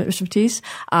 @ Mistress Matisse.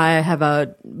 I have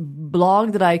a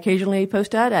blog that I occasionally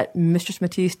post at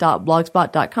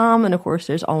mistressmatisse.blogspot.com. And of course,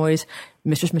 there's always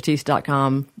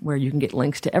mistressmatisse.com where you can get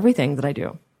links to everything that I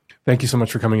do. Thank you so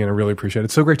much for coming in. I really appreciate it.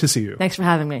 It's so great to see you. Thanks for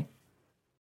having me.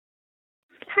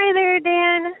 Hi there,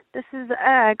 Dan. This is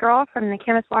a girl from the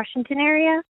Camas, Washington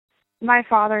area. My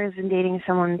father has been dating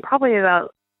someone probably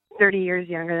about 30 years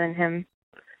younger than him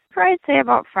for, I'd say,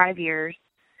 about 5 years.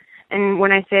 And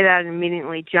when I say that, it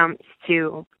immediately jumps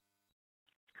to,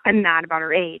 I'm mad about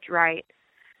her age, right?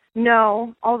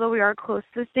 No, although we are close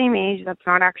to the same age, that's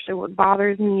not actually what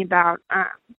bothers me about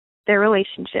their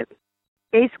relationship.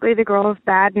 Basically, the girl is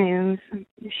bad news.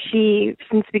 She,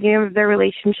 since the beginning of their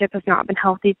relationship, has not been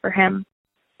healthy for him.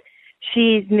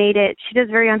 She does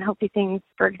very unhealthy things.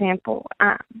 For example,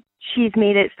 she's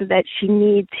made it so that she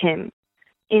needs him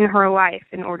in her life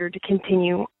in order to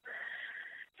continue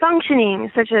functioning,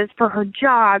 such as for her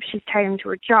job, she's tied him to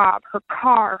her job, her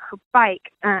car, her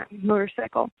bike,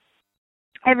 motorcycle,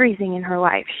 everything in her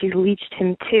life she's leeched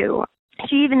him to.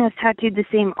 She even has tattooed the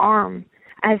same arm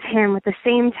as him with the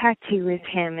same tattoo as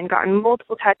him and gotten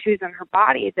multiple tattoos on her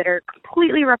body that are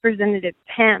completely representative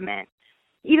of him, and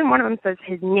even one of them says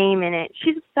his name in it.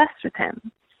 She's obsessed with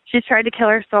him. She's tried to kill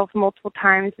herself multiple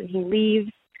times when he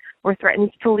leaves or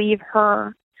threatens to leave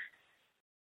her.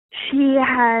 She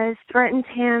has threatened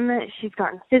him. She's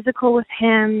gotten physical with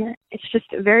him. It's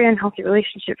just a very unhealthy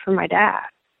relationship for my dad.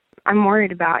 I'm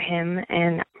worried about him,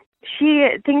 and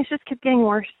things just keep getting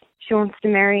worse. She wants to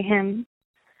marry him.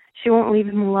 She won't leave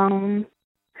him alone.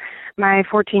 My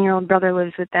 14-year-old brother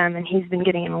lives with them, and he's been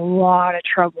getting in a lot of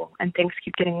trouble, and things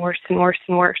keep getting worse and worse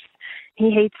and worse.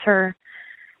 He hates her,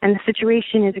 and the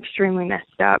situation is extremely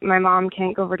messed up. My mom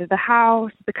can't go over to the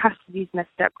house. The custody's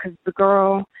messed up because the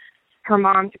girl, her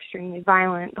mom's extremely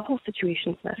violent. The whole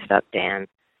situation's messed up, Dan.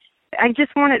 I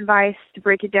just want advice to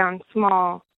break it down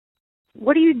small.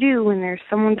 What do you do when there's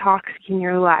someone toxic in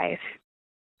your life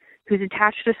who's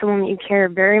attached to someone that you care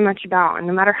very much about, and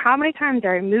no matter how many times I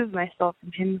remove myself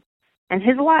from him and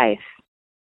his life,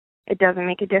 it doesn't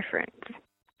make a difference?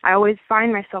 I always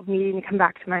find myself needing to come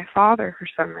back to my father for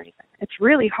some reason. It's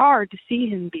really hard to see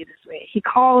him be this way. He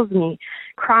calls me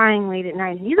crying late at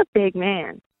night, and he's a big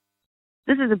man.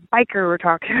 This is a biker we're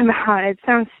talking about. It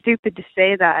sounds stupid to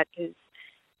say that,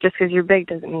 just because you're big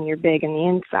doesn't mean you're big on the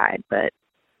inside, but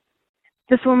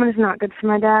this woman is not good for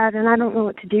my dad, and I don't know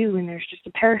what to do when there's just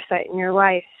a parasite in your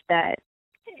life that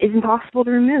is impossible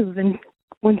to remove, and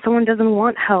when someone doesn't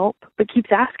want help but keeps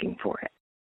asking for it.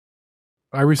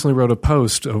 I recently wrote a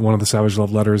post of one of the Savage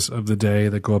Love letters of the day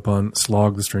that go up on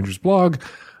Slog, the Stranger's blog,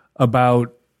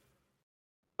 about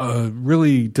a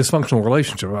really dysfunctional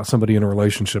relationship, about somebody in a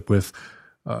relationship with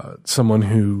someone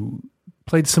who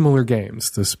played similar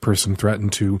games. This person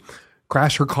threatened to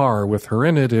crash her car with her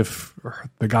in it if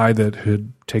the guy that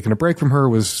had taken a break from her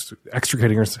was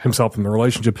extricating himself from the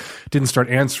relationship, didn't start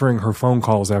answering her phone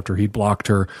calls after he'd blocked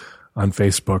her on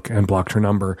Facebook and blocked her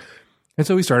number. And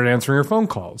so he started answering her phone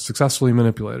calls, successfully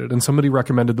manipulated. And somebody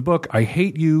recommended the book, I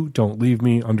Hate You, Don't Leave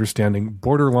Me, Understanding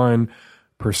Borderline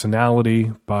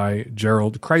Personality by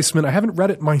Gerald Kreisman. I haven't read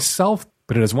it myself,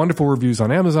 but it has wonderful reviews on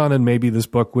Amazon, and maybe this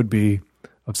book would be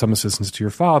of some assistance to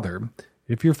your father.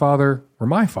 If your father were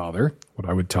my father, what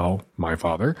I would tell my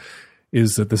father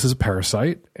is that this is a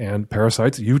parasite, and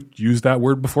parasites, you used that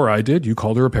word before I did, you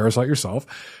called her a parasite yourself,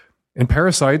 and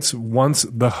parasites, once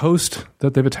the host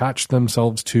that they've attached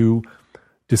themselves to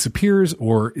disappears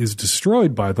or is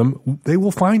destroyed by them, they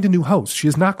will find a new host. She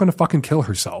is not going to fucking kill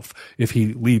herself if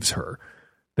he leaves her.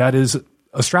 That is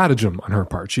a stratagem on her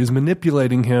part. She is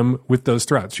manipulating him with those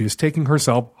threats. She is taking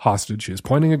herself hostage. She is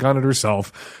pointing a gun at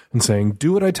herself and saying,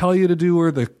 do what I tell you to do,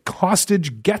 or the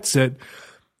hostage gets it.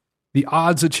 The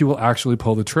odds that she will actually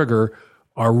pull the trigger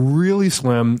are really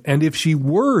slim. And if she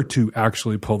were to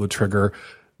actually pull the trigger,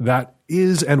 that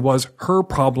is and was her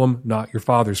problem, not your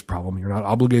father's problem. You're not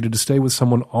obligated to stay with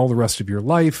someone all the rest of your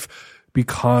life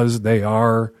because they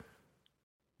are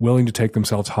willing to take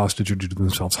themselves hostage or do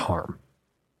themselves harm.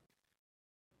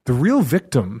 The real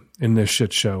victim in this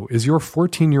shit show is your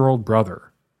 14-year-old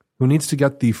brother who needs to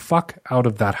get the fuck out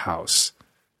of that house.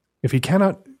 If he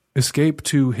cannot escape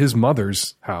to his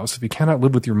mother's house, if he cannot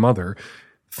live with your mother,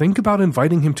 think about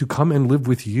inviting him to come and live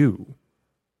with you.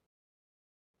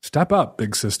 Step up,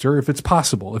 big sister, if it's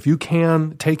possible. If you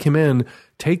can take him in,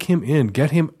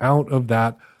 get him out of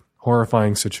that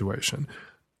horrifying situation.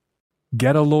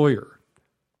 Get a lawyer.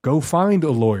 Go find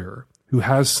a lawyer who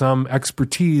has some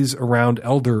expertise around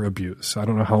elder abuse. I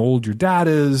don't know how old your dad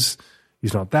is.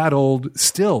 He's not that old.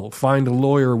 Still, find a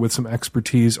lawyer with some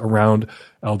expertise around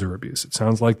elder abuse. It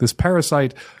sounds like this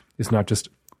parasite is not just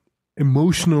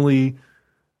emotionally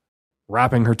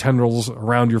wrapping her tendrils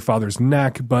around your father's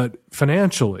neck, but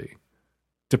financially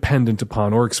dependent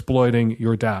upon or exploiting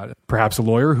your dad. Perhaps a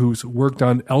lawyer who's worked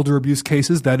on elder abuse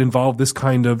cases that involve this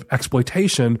kind of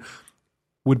exploitation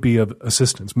would be of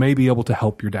assistance, may be able to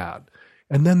help your dad.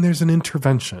 And then there's an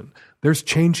intervention. There's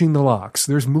changing the locks.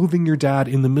 There's moving your dad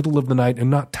in the middle of the night and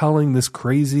not telling this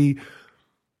crazy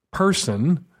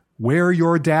person where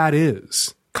your dad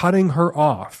is, cutting her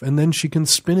off. And then she can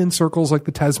spin in circles like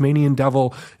the Tasmanian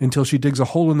devil until she digs a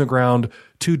hole in the ground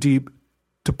too deep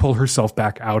to pull herself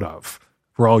back out of,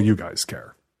 for all you guys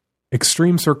care.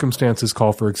 Extreme circumstances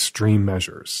call for extreme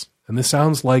measures. And this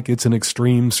sounds like it's an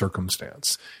extreme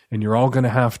circumstance. And you're all going to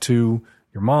have to,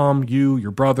 your mom, you,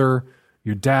 your brother,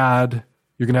 your dad,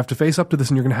 you're going to have to face up to this,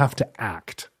 and you're going to have to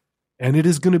act. And it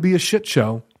is going to be a shit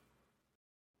show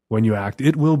when you act.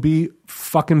 It will be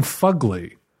fucking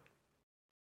fugly.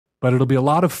 But it'll be a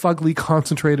lot of fugly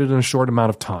concentrated in a short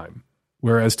amount of time.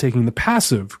 Whereas taking the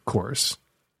passive course,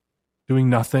 doing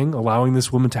nothing, allowing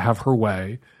this woman to have her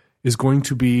way, is going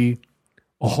to be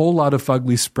a whole lot of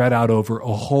fugly spread out over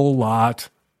a whole lot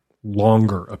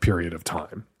longer a period of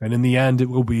time. And in the end, it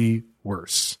will be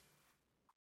worse.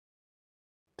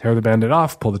 Tear the Band-Aid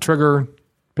off, pull the trigger,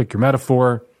 pick your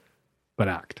metaphor, but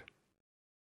act.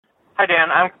 Hi, Dan.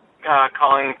 I'm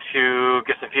calling to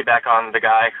get some feedback on the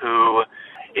guy who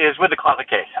is with the closet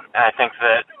case. And I think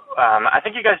that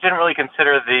you guys didn't really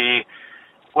consider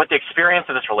what the experience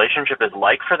of this relationship is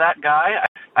like for that guy.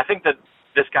 I think that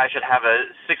this guy should have a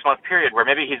 6-month period where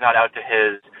maybe he's not out to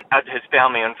his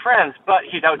family and friends, but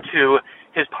he's out to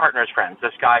his partner's friends,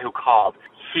 this guy who called.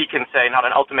 He can say not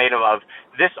an ultimatum of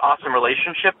this awesome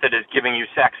relationship that is giving you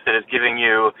sex, that is giving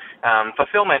you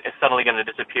fulfillment is suddenly going to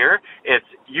disappear. It's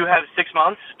you have 6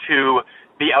 months to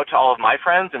be out to all of my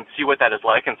friends and see what that is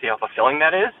like and see how fulfilling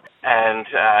that is. And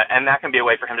that can be a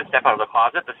way for him to step out of the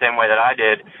closet the same way that I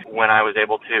did when I was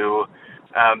able to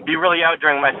be really out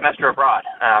during my semester abroad.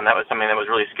 That was something that was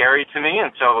really scary to me,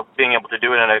 and so being able to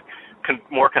do it in a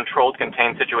more controlled,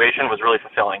 contained situation was really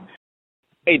fulfilling.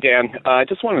 Hey, Dan. I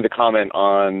just wanted to comment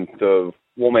on the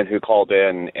woman who called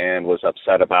in and was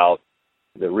upset about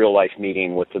the real-life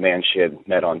meeting with the man she had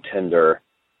met on Tinder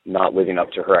not living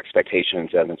up to her expectations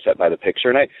that had been set by the picture.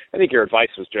 And I think your advice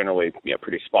was generally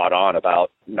pretty spot on about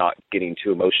not getting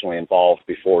too emotionally involved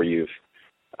before you've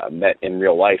met in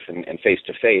real life and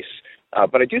face-to-face.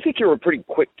 But I do think you were pretty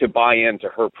quick to buy into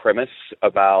her premise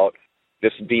about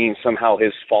this being somehow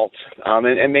his fault.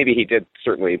 And maybe he did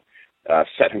certainly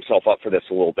set himself up for this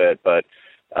a little bit, but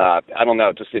I don't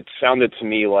know, just it sounded to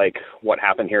me like what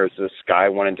happened here is this guy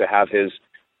wanted to have his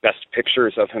best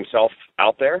pictures of himself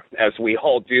out there, as we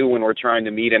all do when we're trying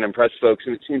to meet and impress folks.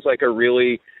 And it seems like a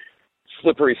really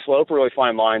slippery slope, really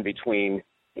fine line between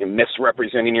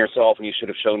misrepresenting yourself and you should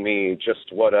have shown me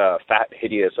just what a fat,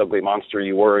 hideous, ugly monster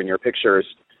you were in your pictures,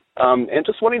 and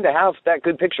just wanting to have that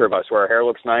good picture of us where our hair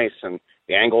looks nice and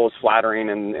the angle is flattering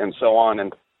and so on.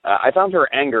 And I found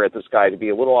her anger at this guy to be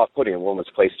a little off-putting, a little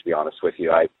misplaced, to be honest with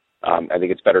you. I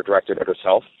think it's better directed at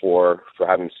herself for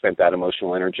having spent that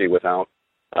emotional energy without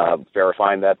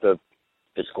verifying that the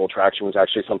physical attraction was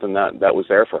actually something that was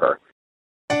there for her.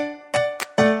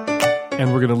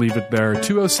 And we're going to leave it there.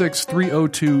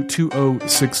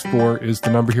 206-302-2064 is the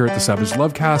number here at the Savage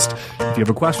Lovecast. If you have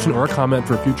a question or a comment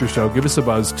for a future show, give us a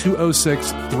buzz,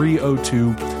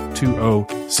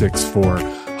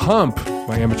 206-302-2064. Hump,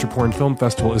 my amateur porn film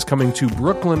festival, is coming to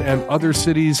Brooklyn and other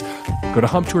cities. Go to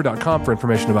humptour.com for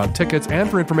information about tickets and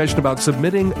for information about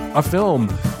submitting a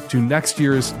film to next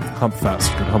year's Hump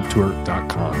Fest. Go to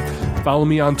humptour.com. Follow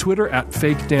me on Twitter at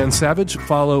FakeDanSavage.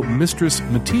 Follow Mistress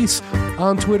Matisse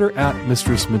on Twitter at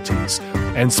Mistress Matisse.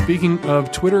 And speaking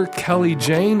of Twitter, Kelly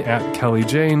Jane at Kelly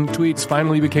Jane tweets,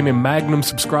 finally became a Magnum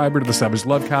subscriber to the Savage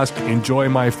Lovecast. Enjoy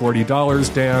my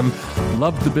 $40, Dan.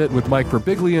 Loved the bit with Mike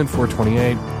Birbiglia in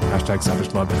 428. Hashtag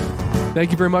Savage Love.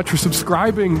 Thank you very much for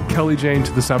subscribing, Kelly Jane,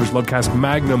 to the Savage Lovecast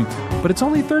Magnum. But it's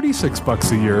only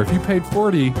 $36 a year. If you paid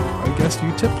 $40, I guess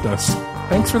you tipped us.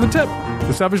 Thanks for the tip.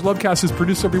 The Savage Lovecast is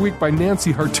produced every week by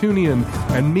Nancy Hartunian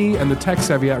and me and the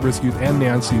tech-savvy at-risk youth and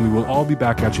Nancy. We will all be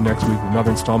back at you next week with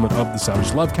another installment of the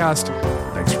Savage Lovecast.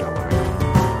 Thanks for downloading.